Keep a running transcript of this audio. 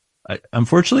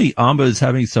unfortunately, Amba is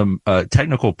having some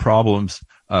technical problems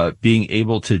being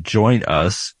able to join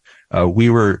us. We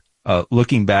were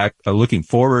looking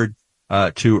forward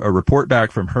to a report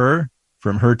back from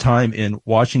her time in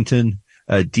Washington,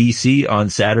 D.C. on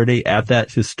Saturday at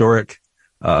that historic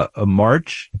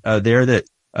march there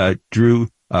that drew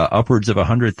upwards of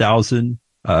 100,000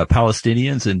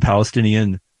 Palestinians and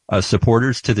Palestinian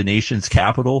supporters to the nation's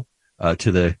capital,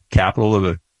 to the capital of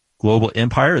a global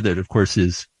empire that, of course,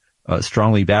 is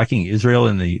strongly backing Israel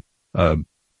in the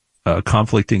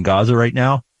conflict in Gaza right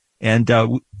now. And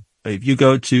if you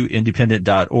go to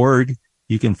independent.org,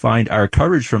 you can find our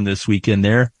coverage from this weekend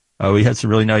there. We had some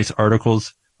really nice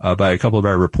articles by a couple of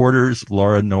our reporters,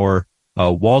 Laura Noor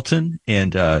Walton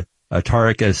and Tariq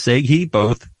Seghi,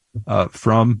 both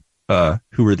from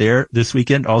who were there this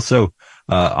weekend. Also,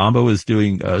 Amba was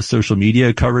doing social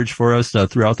media coverage for us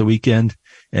throughout the weekend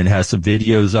and has some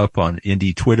videos up on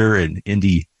Indie Twitter and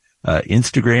Indie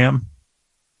Instagram.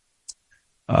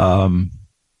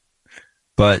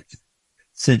 But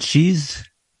since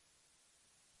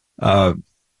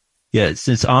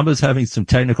since Amba's having some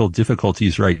technical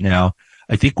difficulties right now,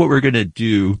 I think what we're going to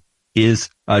do is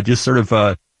just sort of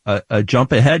a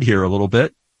jump ahead here a little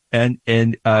bit and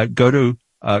go to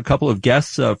a couple of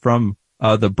guests from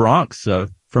the Bronx,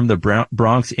 from the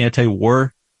Bronx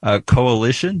Anti-War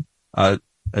Coalition.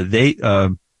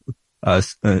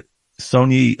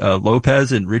 Sonyi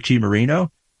Lopez and Richie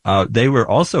Merino. They were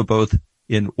also both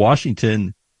in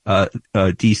Washington,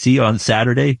 D.C. on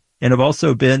Saturday, and have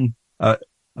also been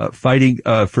fighting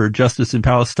for justice in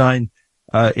Palestine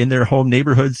in their home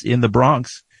neighborhoods in the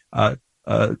Bronx.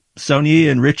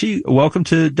 Sonyi and Richie, welcome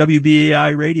to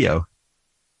WBAI Radio.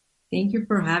 Thank you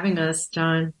for having us,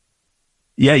 John.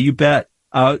 Yeah, you bet.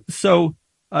 So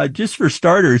just for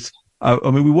starters,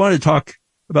 we want to talk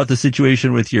about the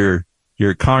situation with your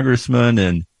congressman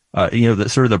and, the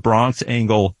sort of the Bronx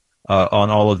angle, on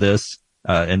all of this,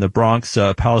 and the Bronx,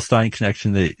 Palestine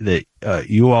connection that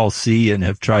you all see and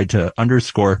have tried to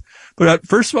underscore. But,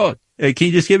 first of all, can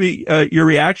you just give me, your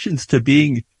reactions to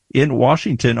being in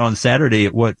Washington on Saturday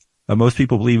at what most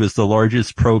people believe is the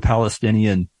largest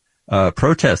pro-Palestinian,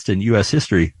 protest in U.S.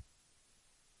 history?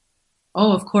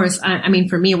 Oh, of course. I mean,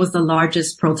 for me, it was the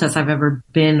largest protest I've ever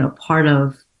been a part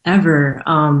of ever.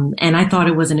 And I thought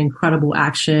it was an incredible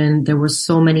action. There were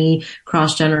so many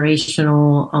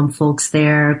cross-generational, folks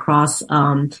there, cross,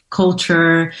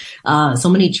 culture, so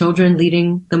many children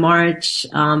leading the march,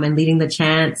 and leading the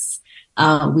chants.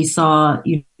 We saw,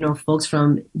 folks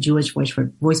from Jewish Voice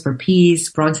for Peace.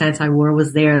 Bronx Anti-War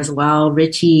was there as well.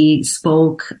 Richie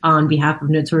spoke on behalf of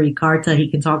Notori Karta.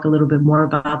 He can talk a little bit more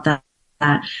about that.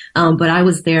 But I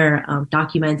was there,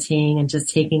 documenting and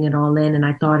just taking it all in. And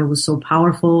I thought it was so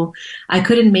powerful. I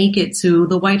couldn't make it to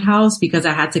the White House because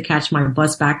I had to catch my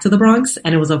bus back to the Bronx,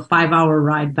 and it was a 5-hour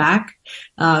ride back.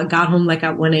 Got home like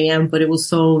at 1 a.m., but it was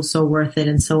so worth it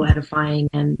and so edifying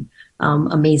and,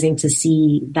 amazing to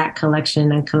see that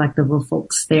collection and collective of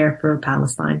folks there for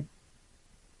Palestine.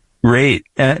 Great.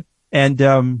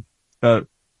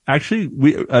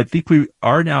 Actually, I think we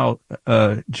are now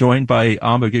joined by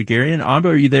Amba Gagarian. Amba,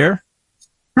 are you there?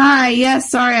 Hi. Yes.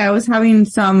 Sorry, I was having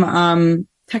some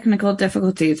technical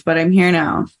difficulties, but I'm here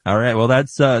now. All right. Well,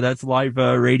 that's live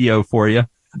radio for you.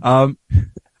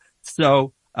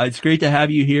 So it's great to have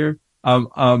you here.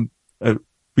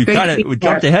 We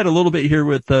jumped ahead a little bit here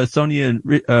with Sonyi and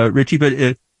Richie, but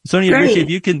Sonyi and Richie, if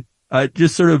you can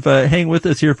just sort of hang with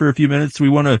us here for a few minutes, we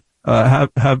want to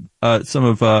have some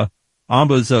of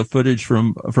Amba's footage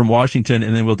from Washington,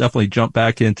 and then we'll definitely jump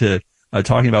back into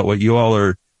talking about what you all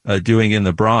are doing in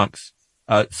the Bronx.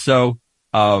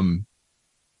 Amba,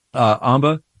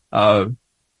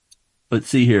 let's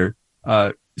see here.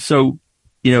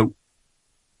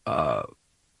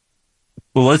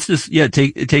 Well, let's just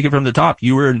take it from the top.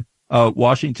 You were in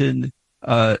Washington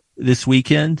this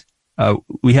weekend.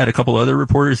 We had a couple other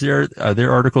reporters there.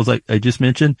 Their articles I just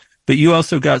mentioned, but you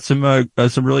also got some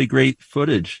really great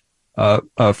footage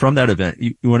from that event.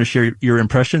 You want to share your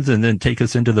impressions and then take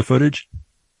us into the footage?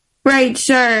 Right,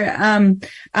 sure.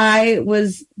 I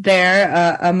was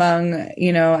there among,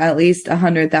 at least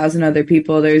 100,000 other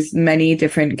people. There's many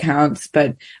different counts,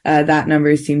 but that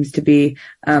number seems to be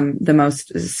the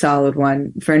most solid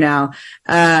one for now.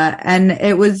 And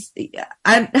it was,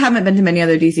 I haven't been to many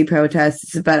other DC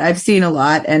protests, but I've seen a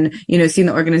lot and, seen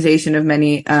the organization of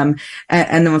many. And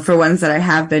then for ones that I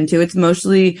have been to, it's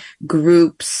mostly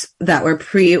groups that were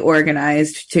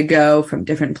pre-organized to go from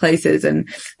different places and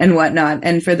whatnot.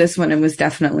 And for this this one, it was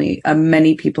definitely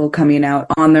many people coming out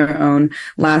on their own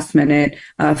last minute,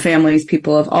 families,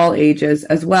 people of all ages,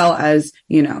 as well as,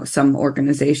 you know, some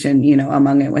organization, you know,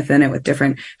 among it, within it, with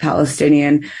different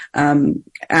Palestinian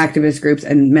activist groups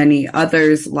and many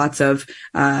others, lots of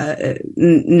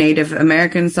Native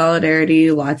American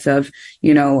solidarity, lots of,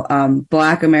 you know,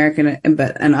 Black American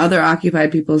and other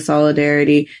occupied people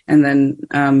solidarity, and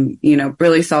then, you know,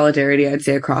 really solidarity, I'd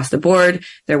say, across the board.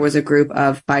 There was a group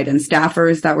of Biden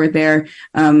staffers that were there,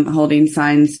 holding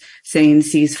signs saying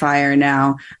ceasefire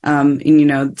now. And, you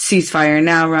know, ceasefire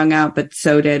now rung out, but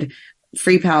so did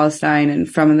Free Palestine and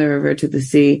From the River to the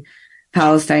Sea,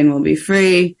 Palestine will be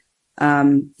free.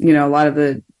 You know, a lot of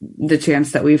the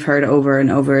chants that we've heard over and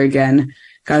over again,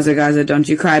 Gaza, Gaza, don't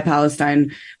you cry,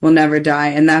 Palestine will never die.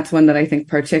 And that's one that I think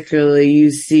particularly you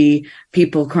see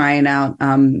people crying out,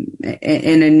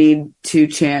 in a need to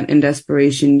chant in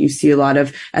desperation. You see a lot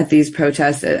of, at these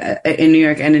protests in New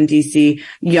York and in DC,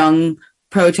 young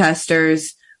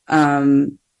protesters,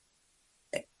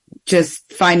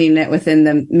 just finding it within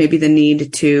them, maybe the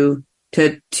need to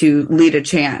lead a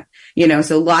chant, you know,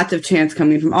 so lots of chants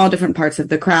coming from all different parts of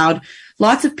the crowd.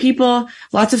 Lots of people,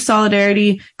 lots of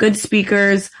solidarity, good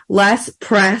speakers, less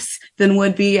press than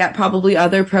would be at probably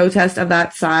other protests of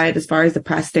that side as far as the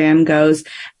press stand goes.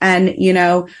 And, you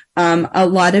know, a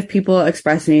lot of people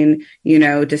expressing, you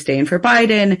know, disdain for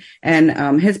Biden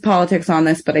and his politics on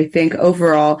this. But I think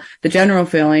overall, the general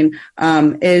feeling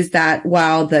is that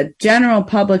while the general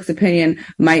public's opinion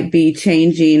might be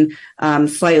changing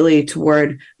slightly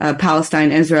toward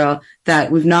Palestine, Israel,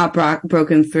 that we've not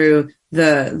broken through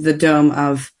the dome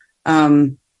of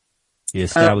the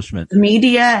establishment, the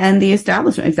media and the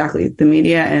establishment. Exactly, the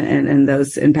media and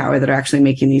those in power that are actually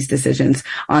making these decisions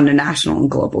on a national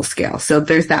and global scale. So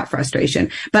there's that frustration.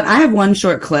 But I have one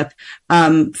short clip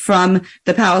from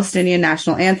the Palestinian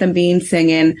national anthem being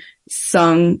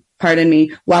sung,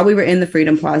 while we were in the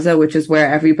Freedom Plaza, which is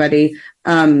where everybody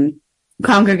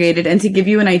congregated. And to give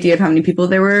you an idea of how many people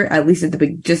there were, at least at the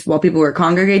just while people were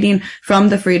congregating, from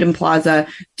the Freedom Plaza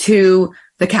to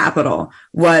the Capitol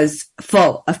was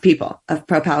full of people, of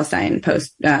pro-Palestine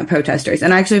protesters.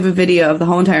 And I actually have a video of the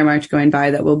whole entire march going by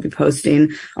that we'll be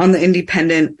posting on the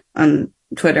Independent on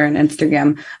Twitter and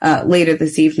Instagram later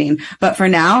this evening. But for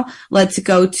now, let's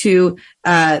go to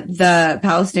the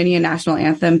Palestinian national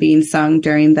anthem being sung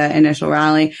during the initial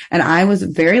rally. And I was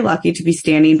very lucky to be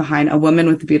standing behind a woman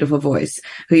with a beautiful voice,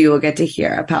 who you will get to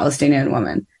hear, a Palestinian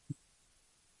woman.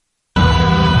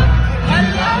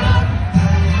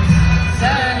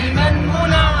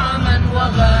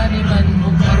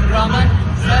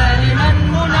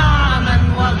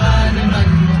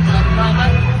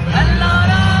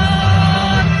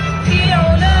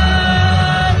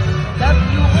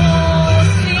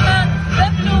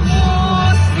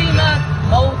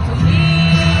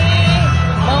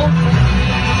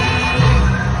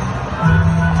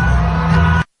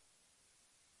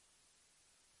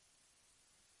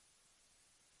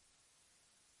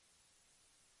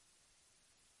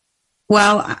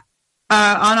 Well,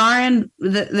 on our end,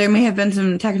 there may have been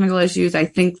some technical issues. I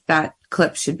think that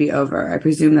clip should be over. I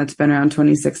presume that's been around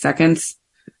 26 seconds.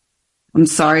 I'm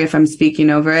sorry if I'm speaking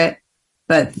over it,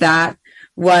 but that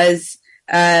was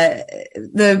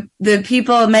the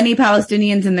people, many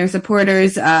Palestinians and their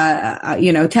supporters,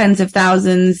 you know, tens of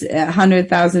thousands,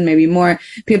 100,000, maybe more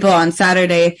people on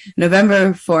Saturday,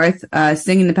 November 4th,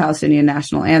 singing the Palestinian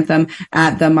national anthem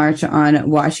at the March on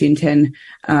Washington.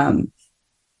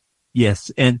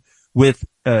 Yes, and with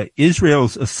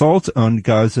Israel's assault on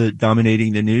Gaza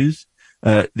dominating the news,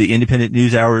 the Independent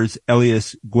NewsHour's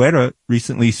Elias Guerra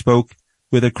recently spoke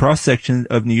with a cross-section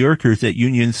of New Yorkers at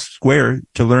Union Square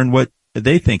to learn what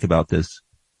they think about this.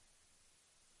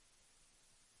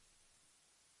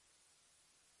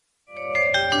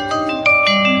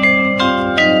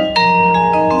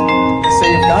 So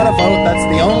you've got to vote. That's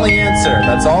the only answer.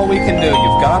 That's all we can do.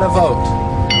 You've got to vote.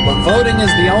 But voting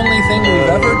is the only thing we've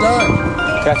ever done.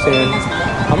 Good afternoon.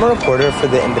 I'm a reporter for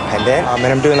The Independent, and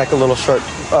I'm doing like a little short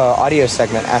audio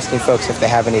segment asking folks if they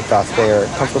have any thoughts they are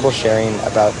comfortable sharing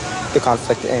about the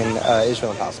conflict in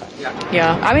Israel and Palestine.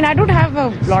 Yeah, I mean, I don't have a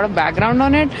lot of background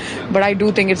on it, but I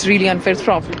do think it's really unfair.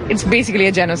 It's basically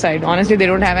a genocide. Honestly, they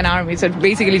don't have an army, so it's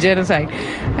basically genocide.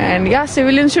 And yeah,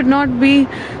 civilians should not be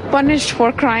punished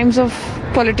for crimes of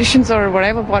politicians or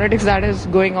whatever politics that is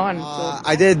going on.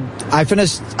 I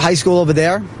finished high school over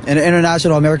there in an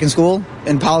international American school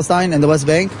in Palestine in the West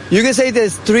Bank. You can say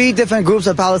there's three different groups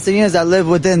of Palestinians that live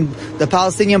within the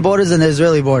Palestinian borders and the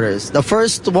Israeli borders. The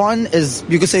first one is,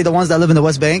 you could say, the ones that live in the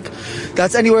West Bank.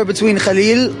 That's anywhere between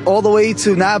Khalil all the way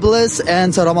to Nablus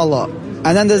and to Ramallah.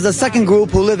 And then there's the second group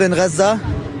who live in Gaza,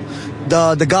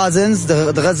 the Gazans,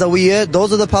 the Ghazawiyya,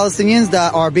 those are the Palestinians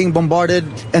that are being bombarded.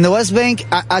 In the West Bank,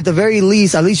 at the very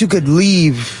least, at least you could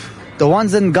leave. The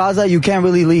ones in Gaza, you can't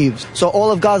really leave. So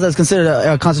all of Gaza is considered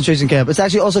a concentration camp. It's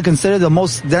actually also considered the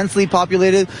most densely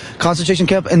populated concentration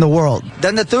camp in the world.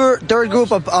 Then the third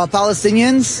group of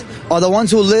Palestinians are the ones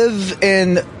who live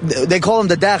in, they call them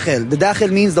the Dakhil. The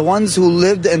Dakhil means the ones who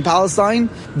lived in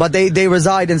Palestine, but they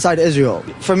reside inside Israel.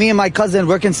 For me and my cousin,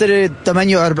 we're considered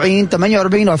 48.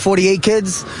 48 are 48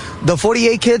 kids. The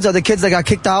 48 kids are the kids that got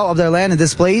kicked out of their land and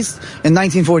displaced in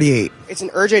 1948. It's an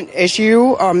urgent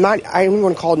issue. I don't even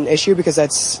want to call it an issue because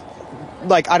that's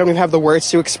like, I don't even have the words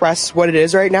to express what it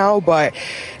is right now, but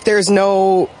there's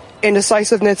no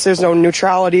indecisiveness, there's no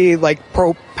neutrality, like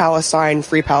pro-Palestine,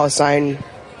 free Palestine,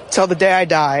 till the day I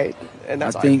die. And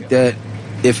that's I think that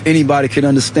if anybody could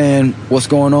understand what's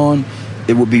going on,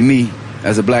 it would be me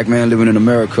as a black man living in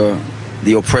America.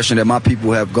 The oppression that my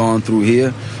people have gone through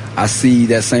here, I see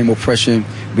that same oppression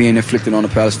being inflicted on the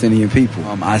Palestinian people.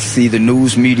 I see the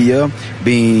news media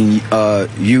being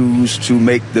used to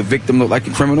make the victim look like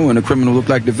a criminal and the criminal look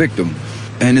like the victim.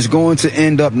 And it's going to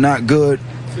end up not good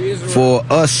for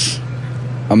us,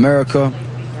 America,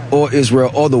 or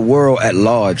Israel, or the world at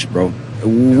large, bro.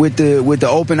 With the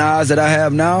open eyes that I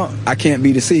have now, I can't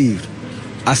be deceived.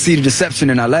 I see the deception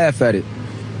and I laugh at it.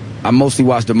 I mostly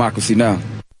watch Democracy Now!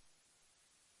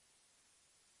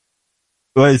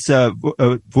 Was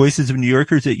Voices of New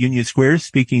Yorkers at Union Square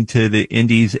speaking to the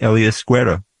Indy's Elias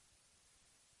Guerra.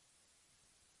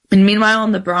 And meanwhile,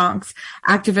 in the Bronx,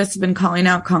 activists have been calling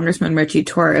out Congressman Ritchie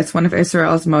Torres, one of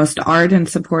Israel's most ardent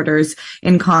supporters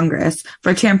in Congress,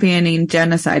 for championing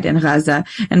genocide in Gaza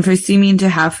and for seeming to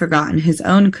have forgotten his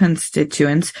own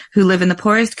constituents who live in the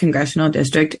poorest congressional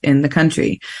district in the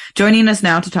country. Joining us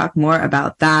now to talk more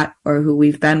about that, or who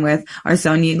we've been with, are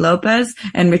Sonyi Lopez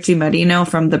and Richie Merino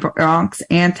from the Bronx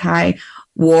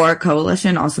Anti-War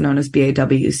Coalition, also known as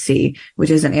BAWC, which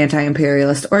is an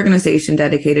anti-imperialist organization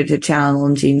dedicated to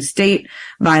challenging state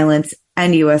violence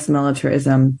and U.S.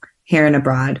 militarism here and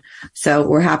abroad. So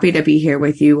we're happy to be here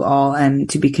with you all and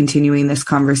to be continuing this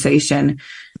conversation.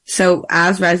 So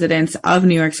as residents of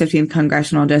New York's 15th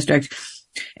Congressional District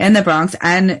in the Bronx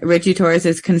and Ritchie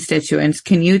Torres' constituents,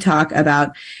 can you talk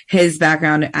about his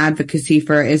background and advocacy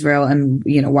for Israel and,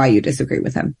 why you disagree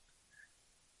with him?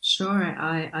 Sure.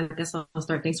 I guess I'll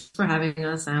start. Thanks for having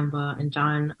us, Amba and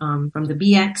John, from the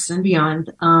BX and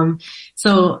beyond.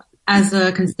 So as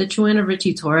a constituent of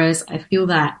Ritchie Torres, I feel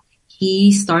that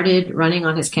he started running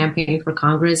on his campaign for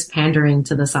Congress pandering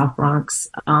to the South Bronx.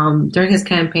 During his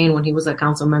campaign, when he was a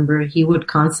council member, he would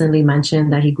constantly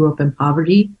mention that he grew up in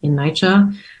poverty in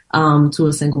NYCher, to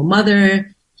a single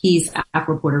mother. He's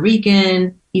Afro-Puerto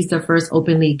Rican. He's the first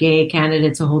openly gay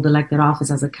candidate to hold elected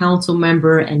office as a council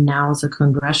member and now as a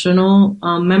congressional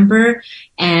member.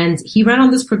 And he ran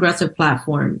on this progressive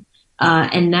platform.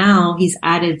 And now he's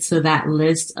added to that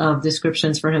list of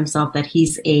descriptions for himself that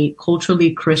he's a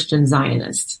culturally Christian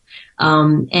Zionist.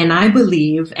 And I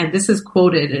believe, and this is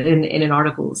quoted in an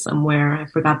article somewhere, I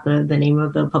forgot the name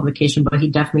of the publication, but he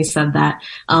definitely said that.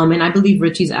 And I believe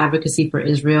Richie's advocacy for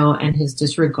Israel and his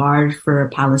disregard for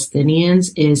Palestinians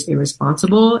is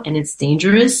irresponsible and it's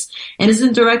dangerous and is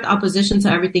in direct opposition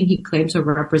to everything he claims to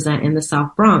represent in the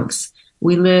South Bronx.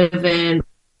 We live in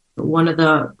one of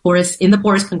the poorest, in the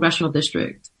poorest congressional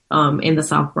district, in the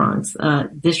South Bronx,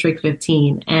 District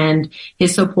 15. And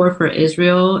his support for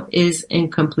Israel is in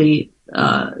complete,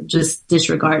 just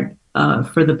disregard,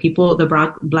 for the people, the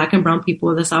black and brown people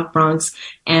of the South Bronx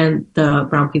and the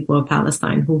brown people of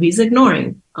Palestine, who he's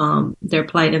ignoring, their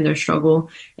plight and their struggle.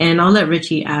 And I'll let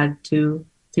Richie add to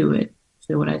it,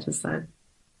 to what I just said.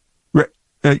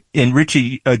 And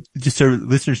Richie, just so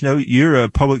listeners know, you're a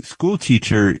public school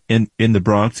teacher in the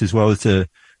Bronx as well as a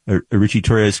Ritchie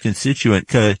Torres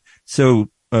constituent. So,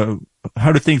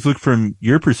 how do things look from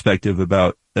your perspective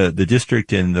about the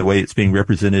district and the way it's being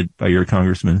represented by your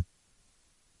congressman?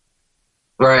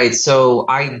 Right. So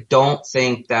I don't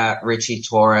think that Ritchie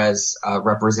Torres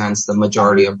represents the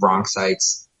majority of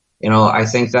Bronxites. I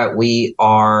think that we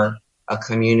are a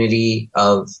community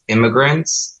of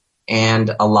immigrants,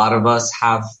 and a lot of us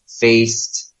have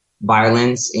faced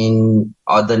violence in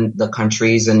the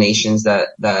countries and nations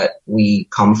that we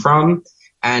come from.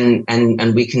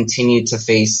 And we continue to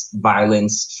face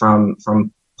violence from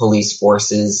police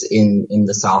forces in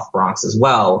the South Bronx as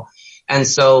well. And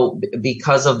so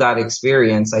because of that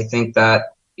experience, I think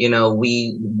that,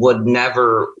 we would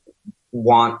never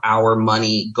want our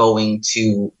money going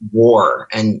to war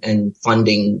and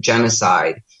funding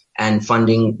genocide and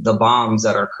funding the bombs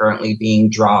that are currently being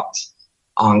dropped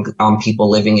on people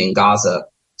living in Gaza.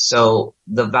 So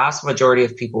the vast majority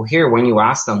of people here, when you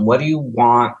ask them, what do you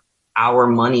want our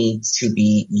money to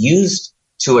be used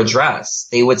to address?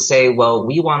 They would say, well,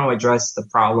 we want to address the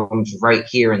problems right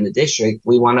here in the district.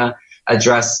 We want to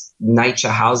address NYCHA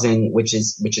housing, which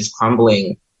is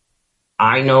crumbling.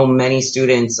 I know many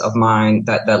students of mine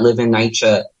that live in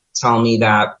NYCHA tell me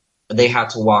that they had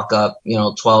to walk up,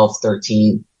 12,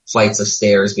 13 flights of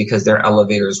stairs because their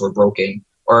elevators were broken,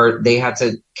 or they had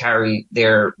to carry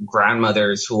their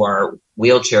grandmothers who are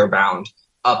wheelchair bound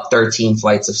up 13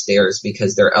 flights of stairs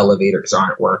because their elevators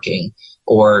aren't working,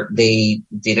 or they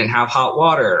didn't have hot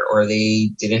water, or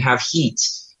they didn't have heat,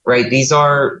 right? These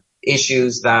are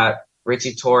issues that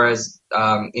Ritchie Torres,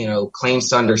 claims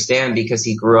to understand because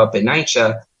he grew up in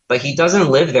NYCHA, but he doesn't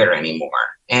live there anymore.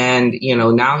 And,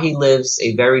 now he lives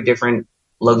a very different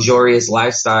luxurious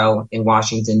lifestyle in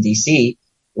Washington, D.C.,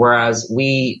 whereas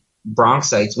we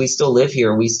Bronxites, we still live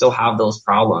here. We still have those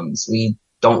problems. We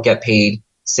don't get paid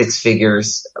six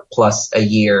figures plus a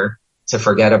year to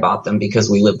forget about them because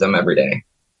we live them every day.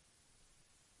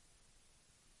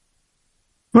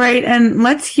 Right. And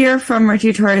let's hear from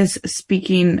Ritchie Torres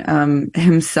speaking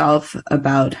himself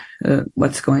about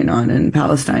what's going on in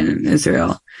Palestine and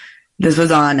Israel. This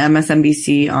was on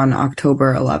MSNBC on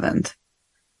October 11th.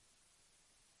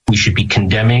 We should be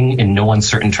condemning in no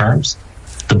uncertain terms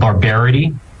the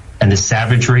barbarity and the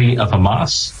savagery of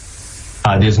Hamas.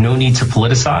 There's no need to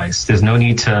politicize. There's no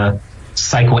need to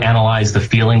psychoanalyze the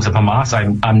feelings of Hamas.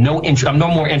 I'm no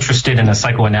more interested in a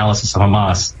psychoanalysis of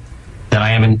Hamas than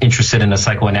I am interested in a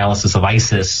psychoanalysis of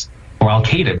ISIS or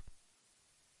Al-Qaeda.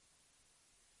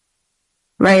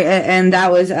 Right, and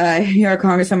that was your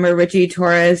Congressman Ritchie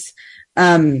Torres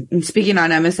speaking on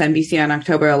MSNBC on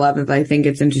October 11th. I think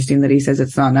it's interesting that he says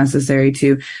it's not necessary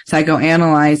to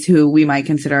psychoanalyze who we might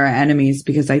consider our enemies,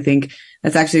 because I think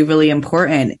that's actually really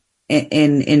important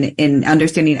in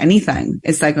understanding anything,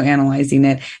 is psychoanalyzing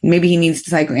it. Maybe he needs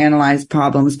to psychoanalyze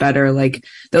problems better, like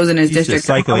those in his district.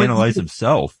 To psychoanalyze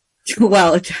himself.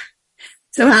 Well,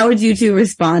 so how would you two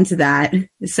respond to that,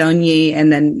 Sonyi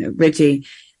and then Richie,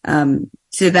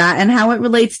 to that, and how it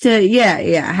relates to,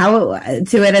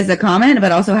 to it as a comment,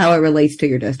 but also how it relates to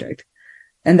your district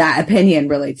and that opinion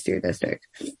relates to your district?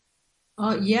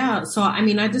 So,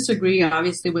 I disagree,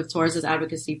 obviously, with Torres'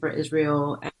 advocacy for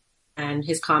Israel and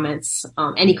his comments,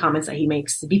 any comments that he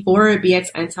makes. Before BX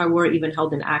Anti-War even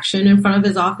held an action in front of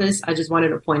his office, I just wanted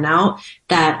to point out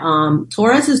that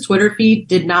Torres' Twitter feed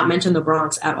did not mention the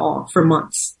Bronx at all for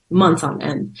months on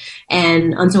end.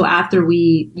 And until after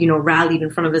we, rallied in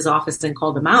front of his office and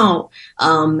called him out,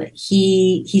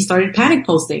 he started panic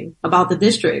posting about the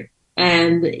district.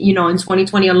 And, in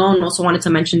 2020 alone, also wanted to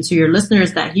mention to your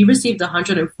listeners that he received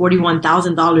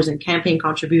 $141,000 in campaign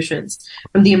contributions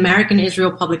from the American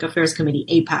Israel Public Affairs Committee,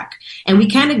 AIPAC. And we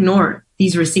can't ignore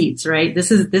these receipts, right?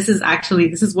 This is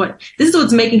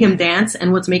what's making him dance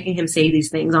and what's making him say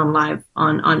these things on live,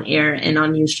 on air and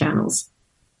on news channels.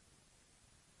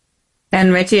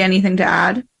 And Richie, anything to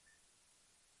add?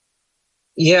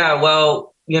 Yeah, well,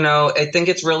 I think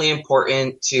it's really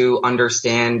important to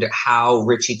understand how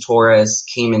Ritchie Torres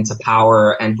came into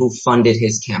power and who funded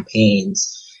his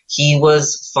campaigns. He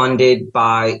was funded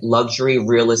by luxury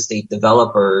real estate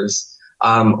developers,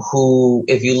 who,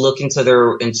 if you look into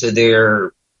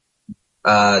their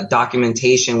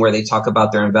documentation where they talk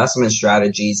about their investment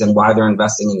strategies and why they're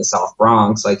investing in the South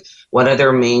Bronx, like one of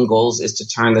their main goals is to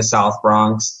turn the South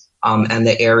Bronx and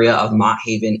the area of Mott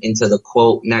Haven into the,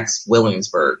 quote, next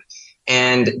Williamsburg.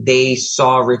 And they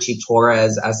saw Ritchie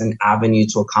Torres as an avenue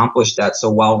to accomplish that.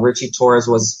 So while Ritchie Torres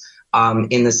was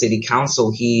in the city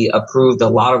council, he approved a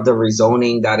lot of the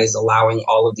rezoning that is allowing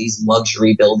all of these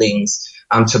luxury buildings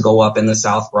to go up in the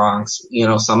South Bronx.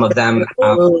 Some of them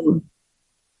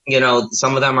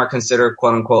some of them are considered,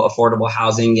 quote unquote, affordable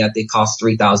housing, yet they cost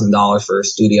 $3,000 for a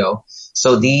studio.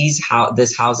 So this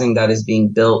housing that is being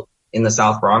built in the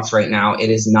South Bronx right now, it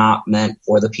is not meant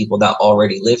for the people that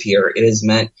already live here. It is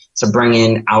meant to bring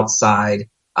in outside,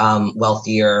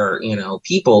 wealthier,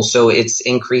 people. So it's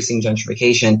increasing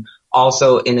gentrification.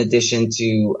 Also, in addition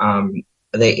to,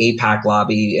 the AIPAC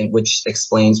lobby, which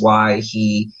explains why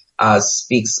he,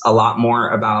 speaks a lot more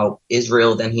about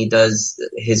Israel than he does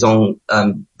his own,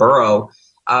 borough.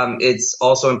 It's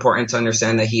also important to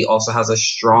understand that he also has a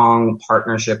strong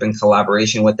partnership and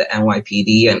collaboration with the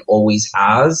NYPD and always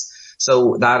has.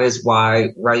 So that is why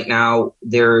right now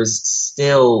there's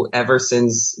still, ever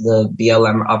since the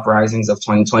BLM uprisings of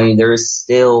 2020, there is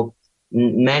still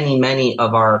many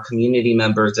of our community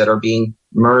members that are being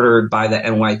murdered by the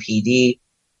NYPD.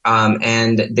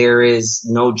 And there is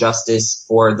no justice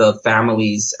for the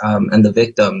families and the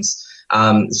victims.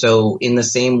 So in the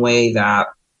same way that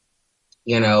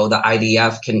the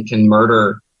IDF can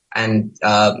murder and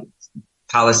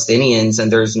Palestinians,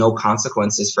 and there's no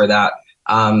consequences for that.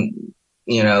 And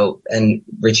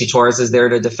Ritchie Torres is there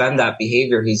to defend that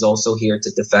behavior. He's also here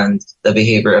to defend the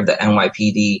behavior of the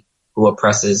NYPD, who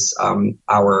oppresses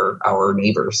our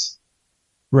neighbors.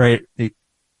 Right.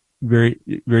 Very,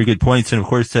 very good points. And of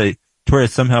course,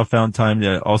 Torres somehow found time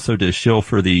to shill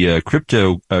for the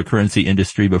cryptocurrency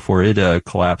industry before it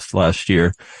collapsed last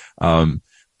year.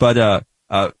 But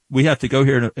we have to go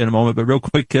here in a moment. But real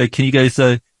quick, can you guys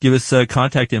give us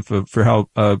contact info for how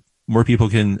more people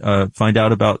can find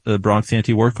out about the Bronx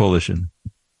Anti-War Coalition?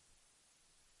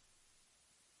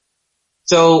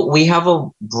 So we have a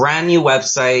brand new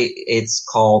website. It's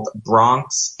called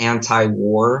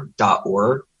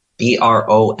BronxAntiWar.org,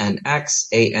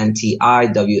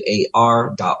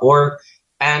 BronxAntiWar.org.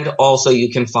 And also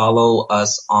you can follow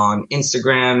us on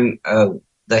Instagram.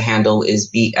 The handle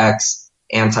is BX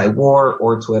Anti-War,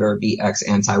 or Twitter, BX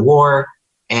Anti-War.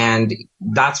 And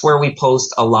that's where we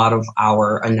post a lot of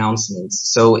our announcements.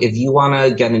 So if you want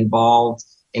to get involved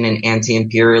in an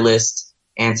anti-imperialist,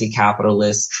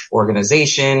 anti-capitalist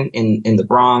organization in the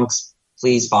Bronx,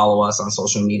 please follow us on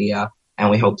social media, and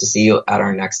we hope to see you at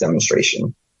our next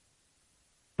demonstration.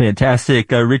 Fantastic.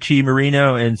 Richie,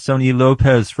 Merino, and Sonyi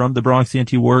Lopez from the Bronx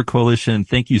Anti-War Coalition,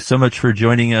 thank you so much for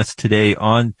joining us today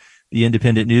on the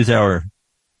Independent News Hour.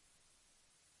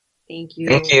 Thank you.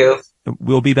 Thank you.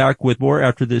 We'll be back with more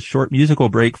after this short musical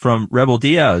break from Rebel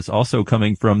Diaz, also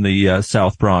coming from the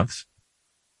South Bronx.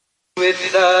 Which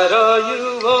side are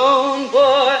you on,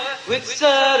 boy? Which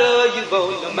side are you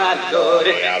on, no matter what?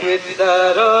 Which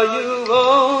side are you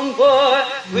on, boy?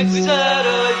 Which side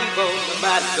are you on, no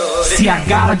matter what? See, I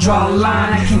gotta draw a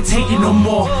line, I can't take it no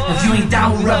more. If you ain't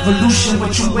down with revolution,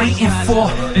 what you waiting for?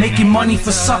 Making money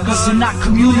for suckers and not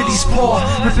communities poor.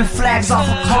 Ripping flags off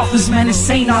of coffins, man, this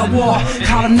ain't our war.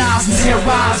 Colonized and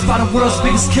terrorized by the world's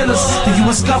biggest killers. The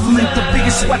US government, the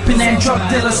biggest weapon and drug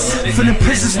dealers. Filling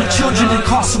prisons with children,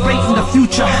 incarcerating the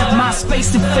future.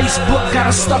 MySpace and Facebook got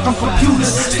us stuck on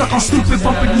computers. Stuck on stupid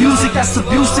bumping music that's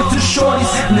abusive to the shorties.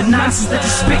 And the nonsense that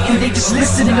you're spitting, they just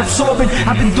listen and absorbing.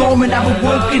 I've been dormant, I've been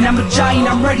working, I'm a giant,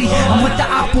 I'm ready. I'm with the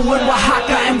Apple and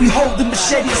Oaxaca, and we hold the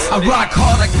machetes. I rock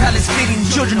hard like Palestinian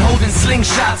children holding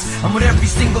slingshots. I'm with every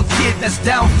single kid that's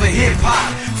down for hip-hop,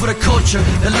 for the culture,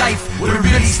 the life, what it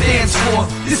really stands for.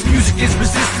 This music is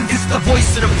resistance, it's the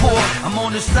voice of the poor. I'm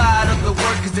on the side of the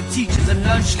workers, the teachers, and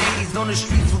lunch ladies. On the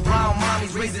streets with brown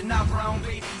mommies raising our brown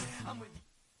babies.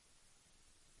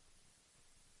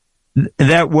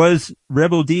 That was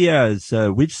Rebel Diaz.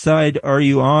 Which side are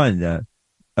you on?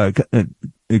 A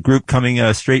group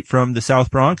coming straight from the South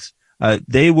Bronx.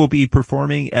 They will be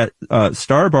performing at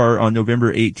Star Bar on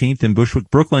November 18th in Bushwick,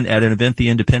 Brooklyn, at an event The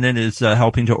Independent is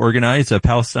helping to organize, a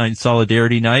Palestine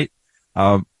Solidarity Night.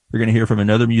 We're going to hear from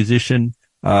another musician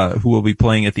who will be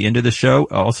playing at the end of the show.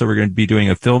 Also, we're going to be doing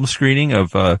a film screening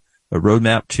of A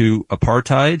Roadmap to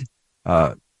Apartheid,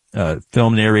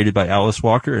 film narrated by Alice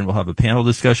Walker, and we'll have a panel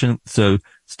discussion. So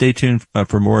stay tuned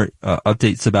for more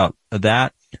updates about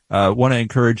that. Want to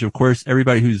encourage, of course,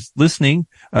 everybody who's listening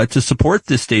to support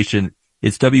this station.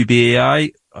 It's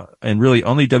WBAI, and really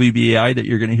only WBAI, that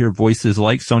you're going to hear voices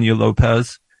like Sonyi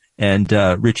Lopez and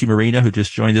Richie Merino, who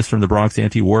just joined us from the Bronx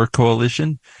Anti-War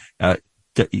Coalition.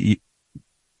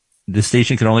 The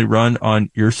station can only run on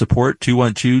your support,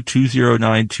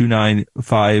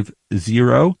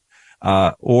 212-209-2950.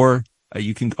 Or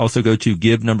you can also go to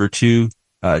give number 2,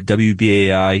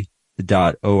 WBAI.org.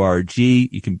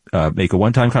 You can make a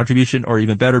one-time contribution, or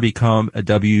even better, become a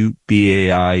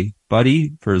WBAI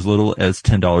buddy for as little as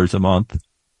 $10 a month.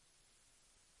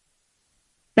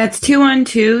 That's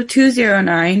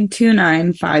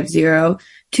 212-209-2950,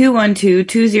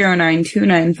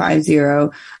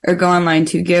 212-209-2950, or go online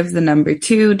to give the number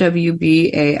 2,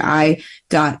 WBAI.org.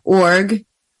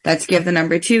 That's give the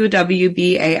number 2,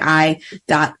 WBAI.org.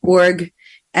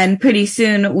 And pretty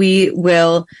soon we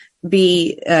will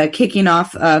be kicking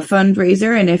off a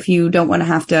fundraiser. And if you don't want to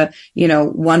have to,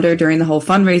 wonder during the whole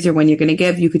fundraiser when you're going to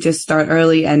give, you could just start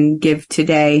early and give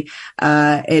today.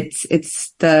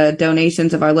 It's the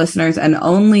donations of our listeners, and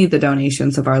only the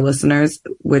donations of our listeners,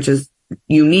 which is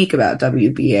unique about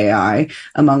WBAI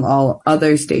among all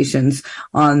other stations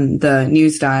on the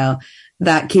news dial,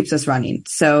 that keeps us running.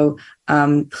 So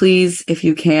please, if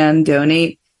you can,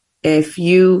 donate. If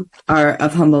you are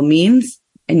of humble means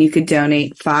and you could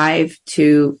donate $5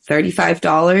 to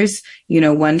 $35,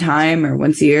 one time or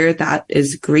once a year. That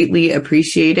is greatly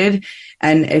appreciated.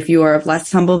 And if you are of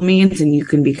less humble means, and you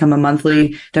can become a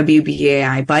monthly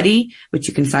WBAI buddy, which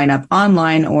you can sign up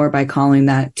online or by calling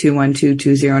that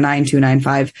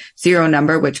 212-209-2950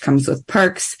 number, which comes with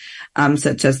perks,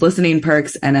 such as listening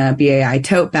perks and a BAI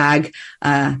tote bag.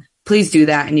 Please do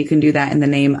that. And you can do that in the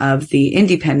name of the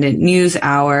Independent News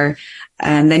Hour.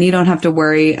 And then you don't have to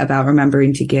worry about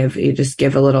remembering to give. You just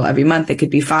give a little every month. It could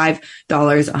be $5,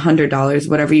 $100,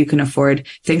 whatever you can afford.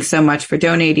 Thanks so much for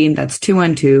donating. That's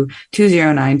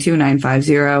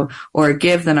 212-209-2950, or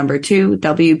give the number 2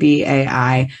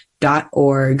 WBAI.org.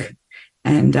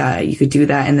 And you could do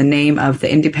that in the name of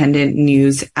the Independent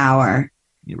News Hour.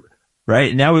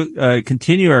 Right. Now we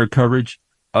continue our coverage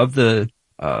of the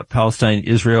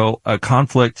Palestine-Israel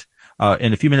conflict.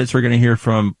 In a few minutes, we're going to hear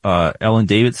from Ellen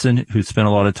Davidson, who spent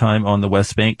a lot of time on the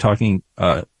West Bank talking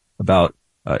about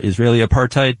Israeli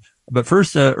apartheid. But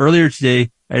first, earlier today,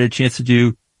 I had a chance to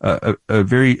do a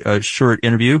very short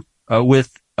interview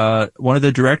with one of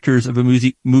the directors of a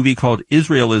movie called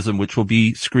Israelism, which will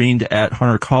be screened at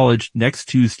Hunter College next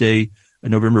Tuesday,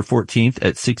 November 14th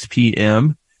at 6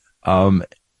 p.m. I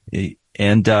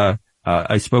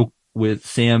spoke with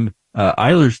Sam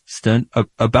Eilerston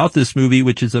about this movie,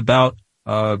 which is about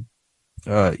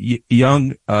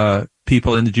young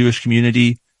people in the Jewish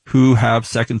community who have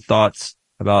second thoughts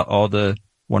about all the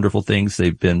wonderful things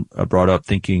they've been brought up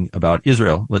thinking about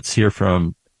Israel. Let's hear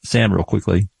from Sam real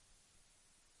quickly.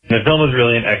 The film is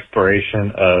really an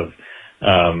exploration of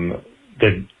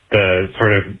the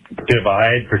sort of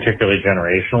divide, particularly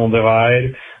generational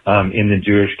divide, in the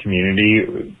Jewish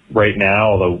community right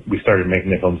now, although we started making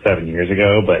the film 7 years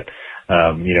ago, but,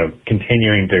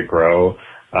 continuing to grow,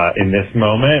 in this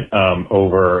moment,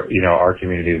 over, our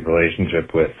community's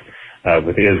relationship with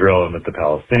Israel and with the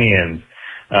Palestinians.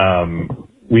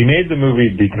 We made the movie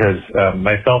because,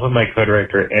 myself and my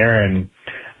co-director, Aaron,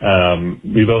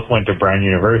 we both went to Brown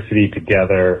University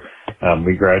together.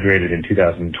 We graduated in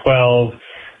 2012.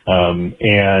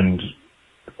 And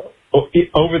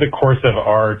over the course of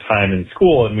our time in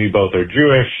school, and we both are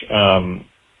Jewish,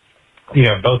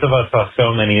 both of us saw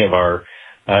so many of our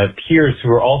peers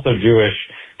who are also Jewish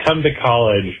come to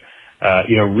college,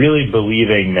 really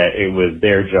believing that it was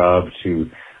their job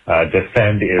to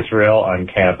defend Israel on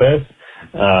campus,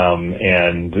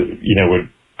 and would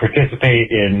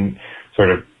participate in sort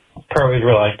of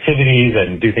pro-Israel activities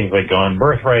and do things like go on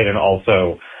Birthright, and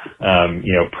also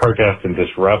protest and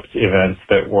disrupt events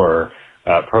that were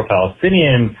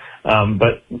pro-Palestinian.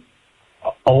 But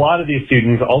a lot of these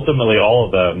students, ultimately all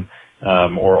of them,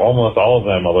 or almost all of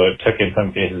them, although it took in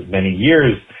some cases many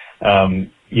years,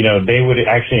 they would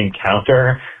actually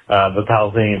encounter the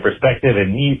Palestinian perspective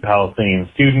and meet Palestinian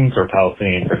students or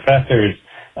Palestinian professors,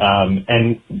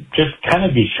 and just kind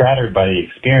of be shattered by the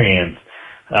experience,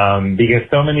 because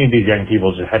so many of these young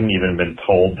people just hadn't even been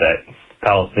told that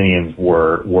Palestinians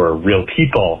were real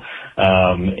people,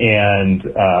 and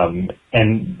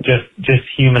just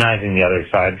humanizing the other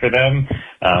side for them,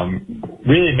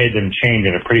 really made them change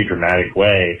in a pretty dramatic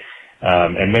way.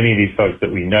 And many of these folks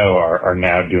that we know are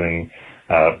now doing,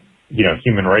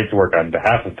 human rights work on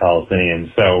behalf of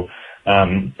Palestinians. So,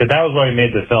 but that was why we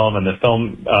made the film, and the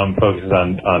film, focuses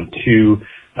on two,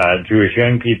 Jewish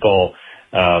young people,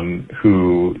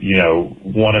 who,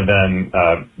 one of them,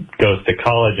 goes to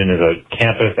college and is a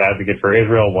campus advocate for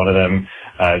Israel. One of them,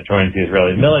 joins the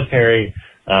Israeli military.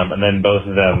 And then both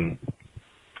of them,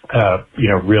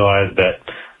 realize that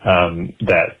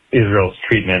Israel's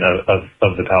treatment of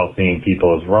the Palestinian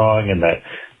people is wrong, and that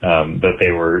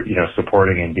they were,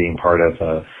 supporting and being part of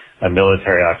a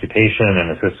military occupation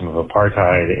and a system of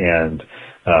apartheid, and,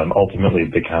 ultimately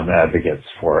become advocates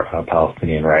for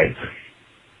Palestinian rights.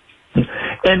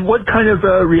 And what kind of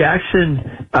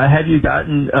reaction have you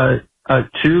gotten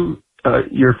to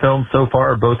your film so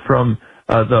far, both from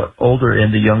the older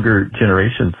and the younger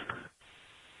generations?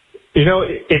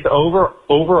 It's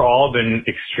overall been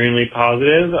extremely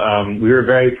positive. We were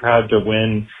very proud to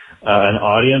win an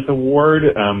audience award,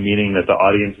 meaning that the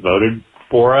audience voted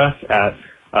for us at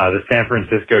the San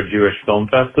Francisco Jewish Film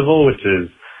Festival, which is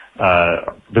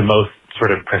the most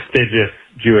sort of prestigious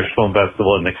Jewish film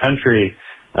festival in the country.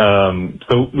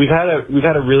 So we've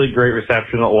had a really great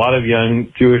reception. A lot of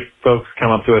young Jewish folks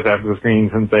come up to us after the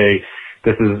screenings and say,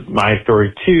 "This is my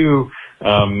story too."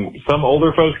 Some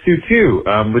older folks do too,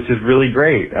 which is really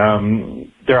great.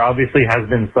 There obviously has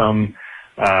been some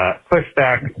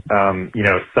pushback.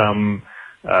 Some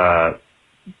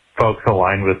folks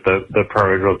aligned with the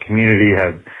pro-Israel community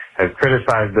have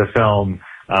criticized the film,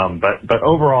 But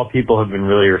overall, people have been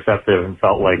really receptive and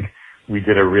felt like we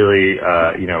did a really,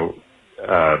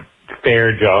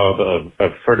 fair job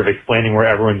of sort of explaining where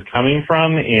everyone's coming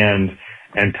from and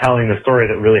telling the story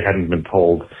that really hadn't been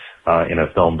told in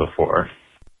a film before.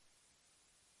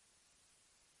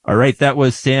 All right. That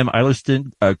was Sam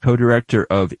Eilerston, co-director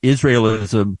of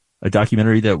Israelism, a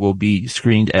documentary that will be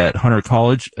screened at Hunter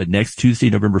College next Tuesday,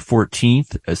 November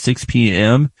 14th at 6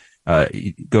 p.m.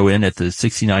 Go in at the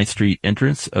 69th Street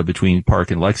entrance between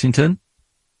Park and Lexington.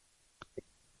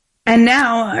 And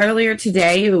now, earlier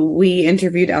today, we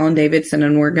interviewed Ellen Davidson,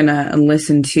 and we're going to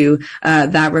listen to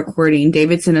that recording.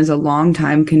 Davidson is a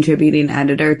longtime contributing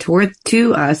editor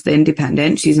to us, The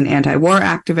Independent. She's an anti-war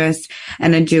activist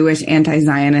and a Jewish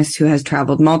anti-Zionist who has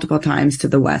traveled multiple times to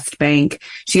the West Bank.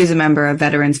 She is a member of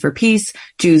Veterans for Peace,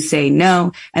 Jews Say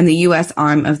No, and the U.S.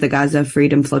 arm of the Gaza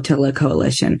Freedom Flotilla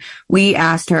Coalition. We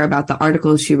asked her about the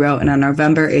article she wrote in a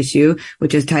November issue,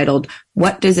 which is titled,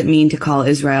 "What Does It Mean to Call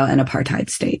Israel an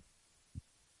Apartheid State?"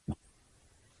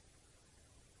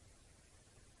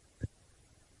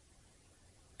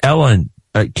 Ellen,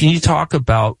 can you talk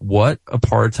about what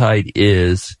apartheid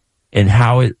is and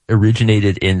how it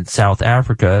originated in South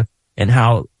Africa and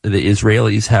how the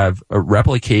Israelis have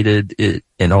replicated it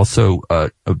and also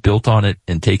built on it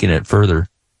and taken it further?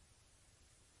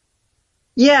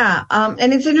 Yeah,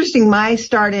 and it's interesting. My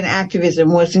start in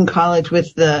activism was in college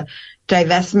with the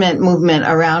divestment movement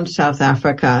around South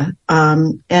Africa.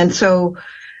 And so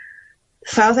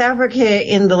South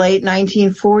Africa in the late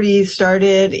 1940s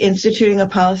started instituting a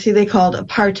policy they called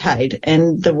apartheid,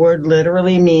 and the word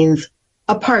literally means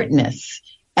apartness.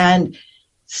 And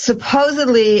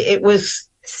supposedly it was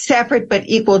separate but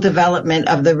equal development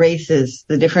of the races,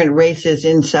 the different races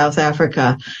in South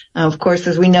Africa. Of course,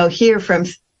 as we know here from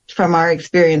our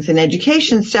experience in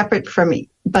education, separate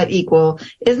but equal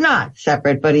is not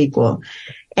separate but equal.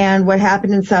 And what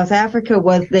happened in South Africa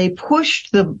was they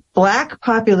pushed the black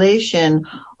population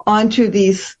onto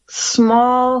these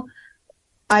small,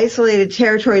 isolated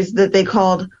territories that they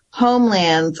called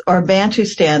homelands or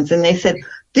Bantustans. And they said,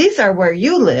 these are where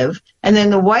you live. And then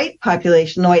the white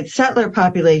population, the white settler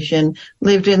population,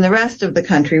 lived in the rest of the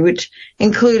country, which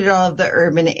included all of the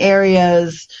urban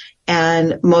areas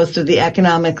and most of the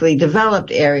economically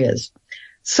developed areas.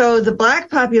 So the black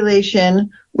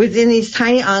population was in these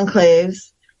tiny enclaves.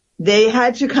 They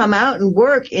had to come out and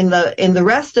work in the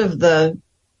rest of the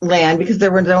land because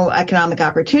there were no economic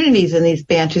opportunities in these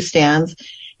Bantustans.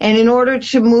 And in order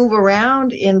to move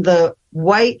around in the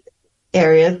white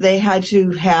areas, they had to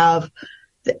have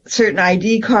certain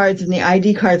ID cards, and the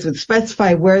ID cards would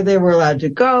specify where they were allowed to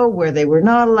go, where they were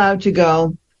not allowed to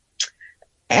go.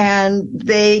 And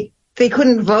they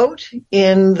couldn't vote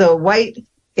in the white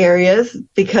areas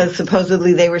because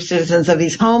supposedly they were citizens of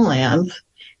these homelands.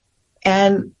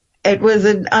 And it was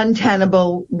an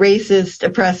untenable, racist,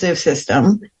 oppressive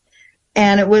system.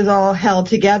 And it was all held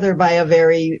together by a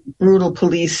very brutal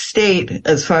police state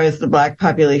as far as the black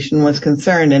population was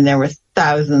concerned. And there were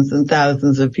thousands and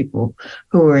thousands of people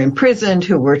who were imprisoned,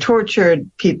 who were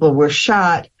tortured. People were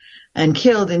shot and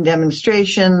killed in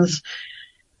demonstrations.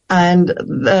 And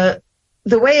the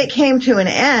way it came to an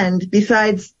end,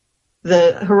 besides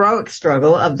the heroic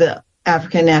struggle of the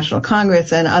African National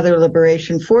Congress and other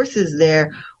liberation forces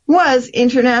there, was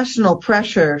international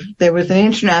pressure. There was an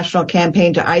international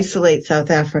campaign to isolate South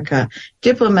Africa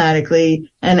diplomatically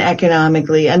and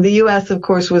economically. And the U.S., of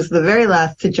course, was the very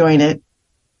last to join it.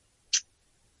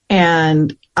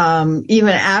 And even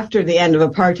after the end of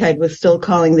apartheid, was still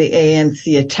calling the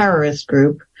ANC a terrorist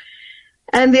group.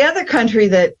 And the other country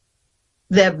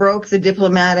that broke the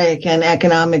diplomatic and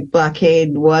economic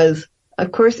blockade was,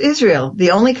 of course, Israel,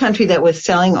 the only country that was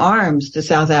selling arms to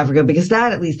South Africa, because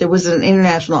that, at least, there was an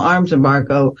international arms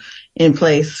embargo in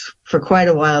place for quite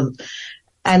a while.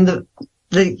 And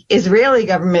the Israeli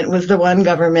government was the one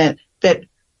government that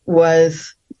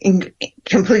was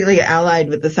completely allied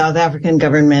with the South African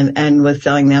government and was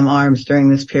selling them arms during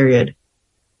this period.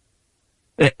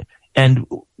 And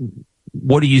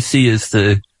what do you see as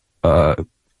the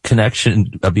connection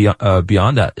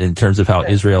beyond that in terms of how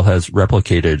Israel has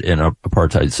replicated an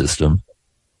apartheid system?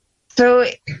 So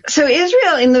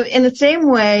Israel in the same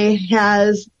way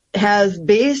has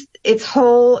based its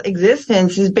whole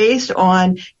existence is based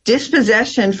on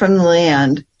dispossession from the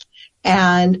land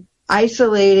and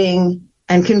isolating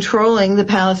and controlling the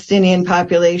Palestinian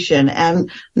population and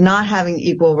not having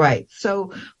equal rights.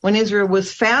 So when Israel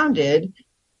was founded,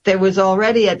 there was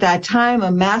already at that time a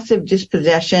massive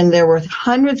dispossession. There were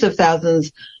hundreds of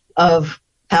thousands of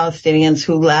Palestinians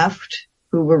who left,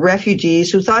 who were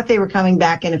refugees, who thought they were coming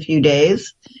back in a few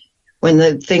days. when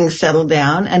the things settled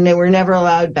down, and they were never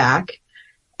allowed back.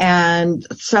 And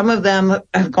some of them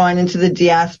have gone into the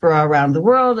diaspora around the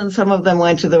world, and some of them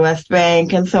went to the West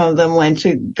Bank, and some of them went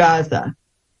to Gaza.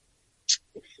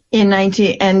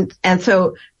 And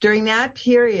so during that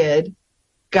period,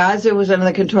 Gaza was under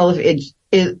the control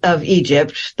of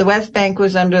Egypt. The West Bank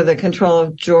was under the control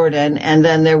of Jordan, and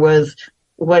then there was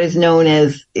what is known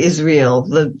as Israel,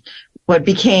 what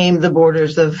became the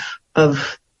borders of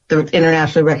the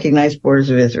internationally recognized borders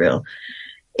of Israel.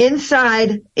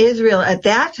 Inside Israel at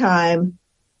that time,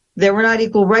 there were not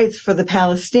equal rights for the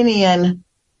Palestinian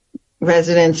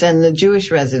residents and the Jewish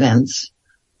residents.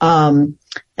 And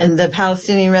the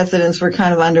Palestinian residents were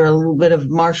kind of under a little bit of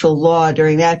martial law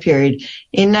during that period.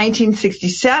 In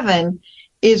 1967,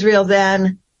 Israel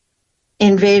then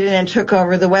invaded and took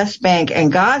over the West Bank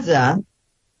and Gaza,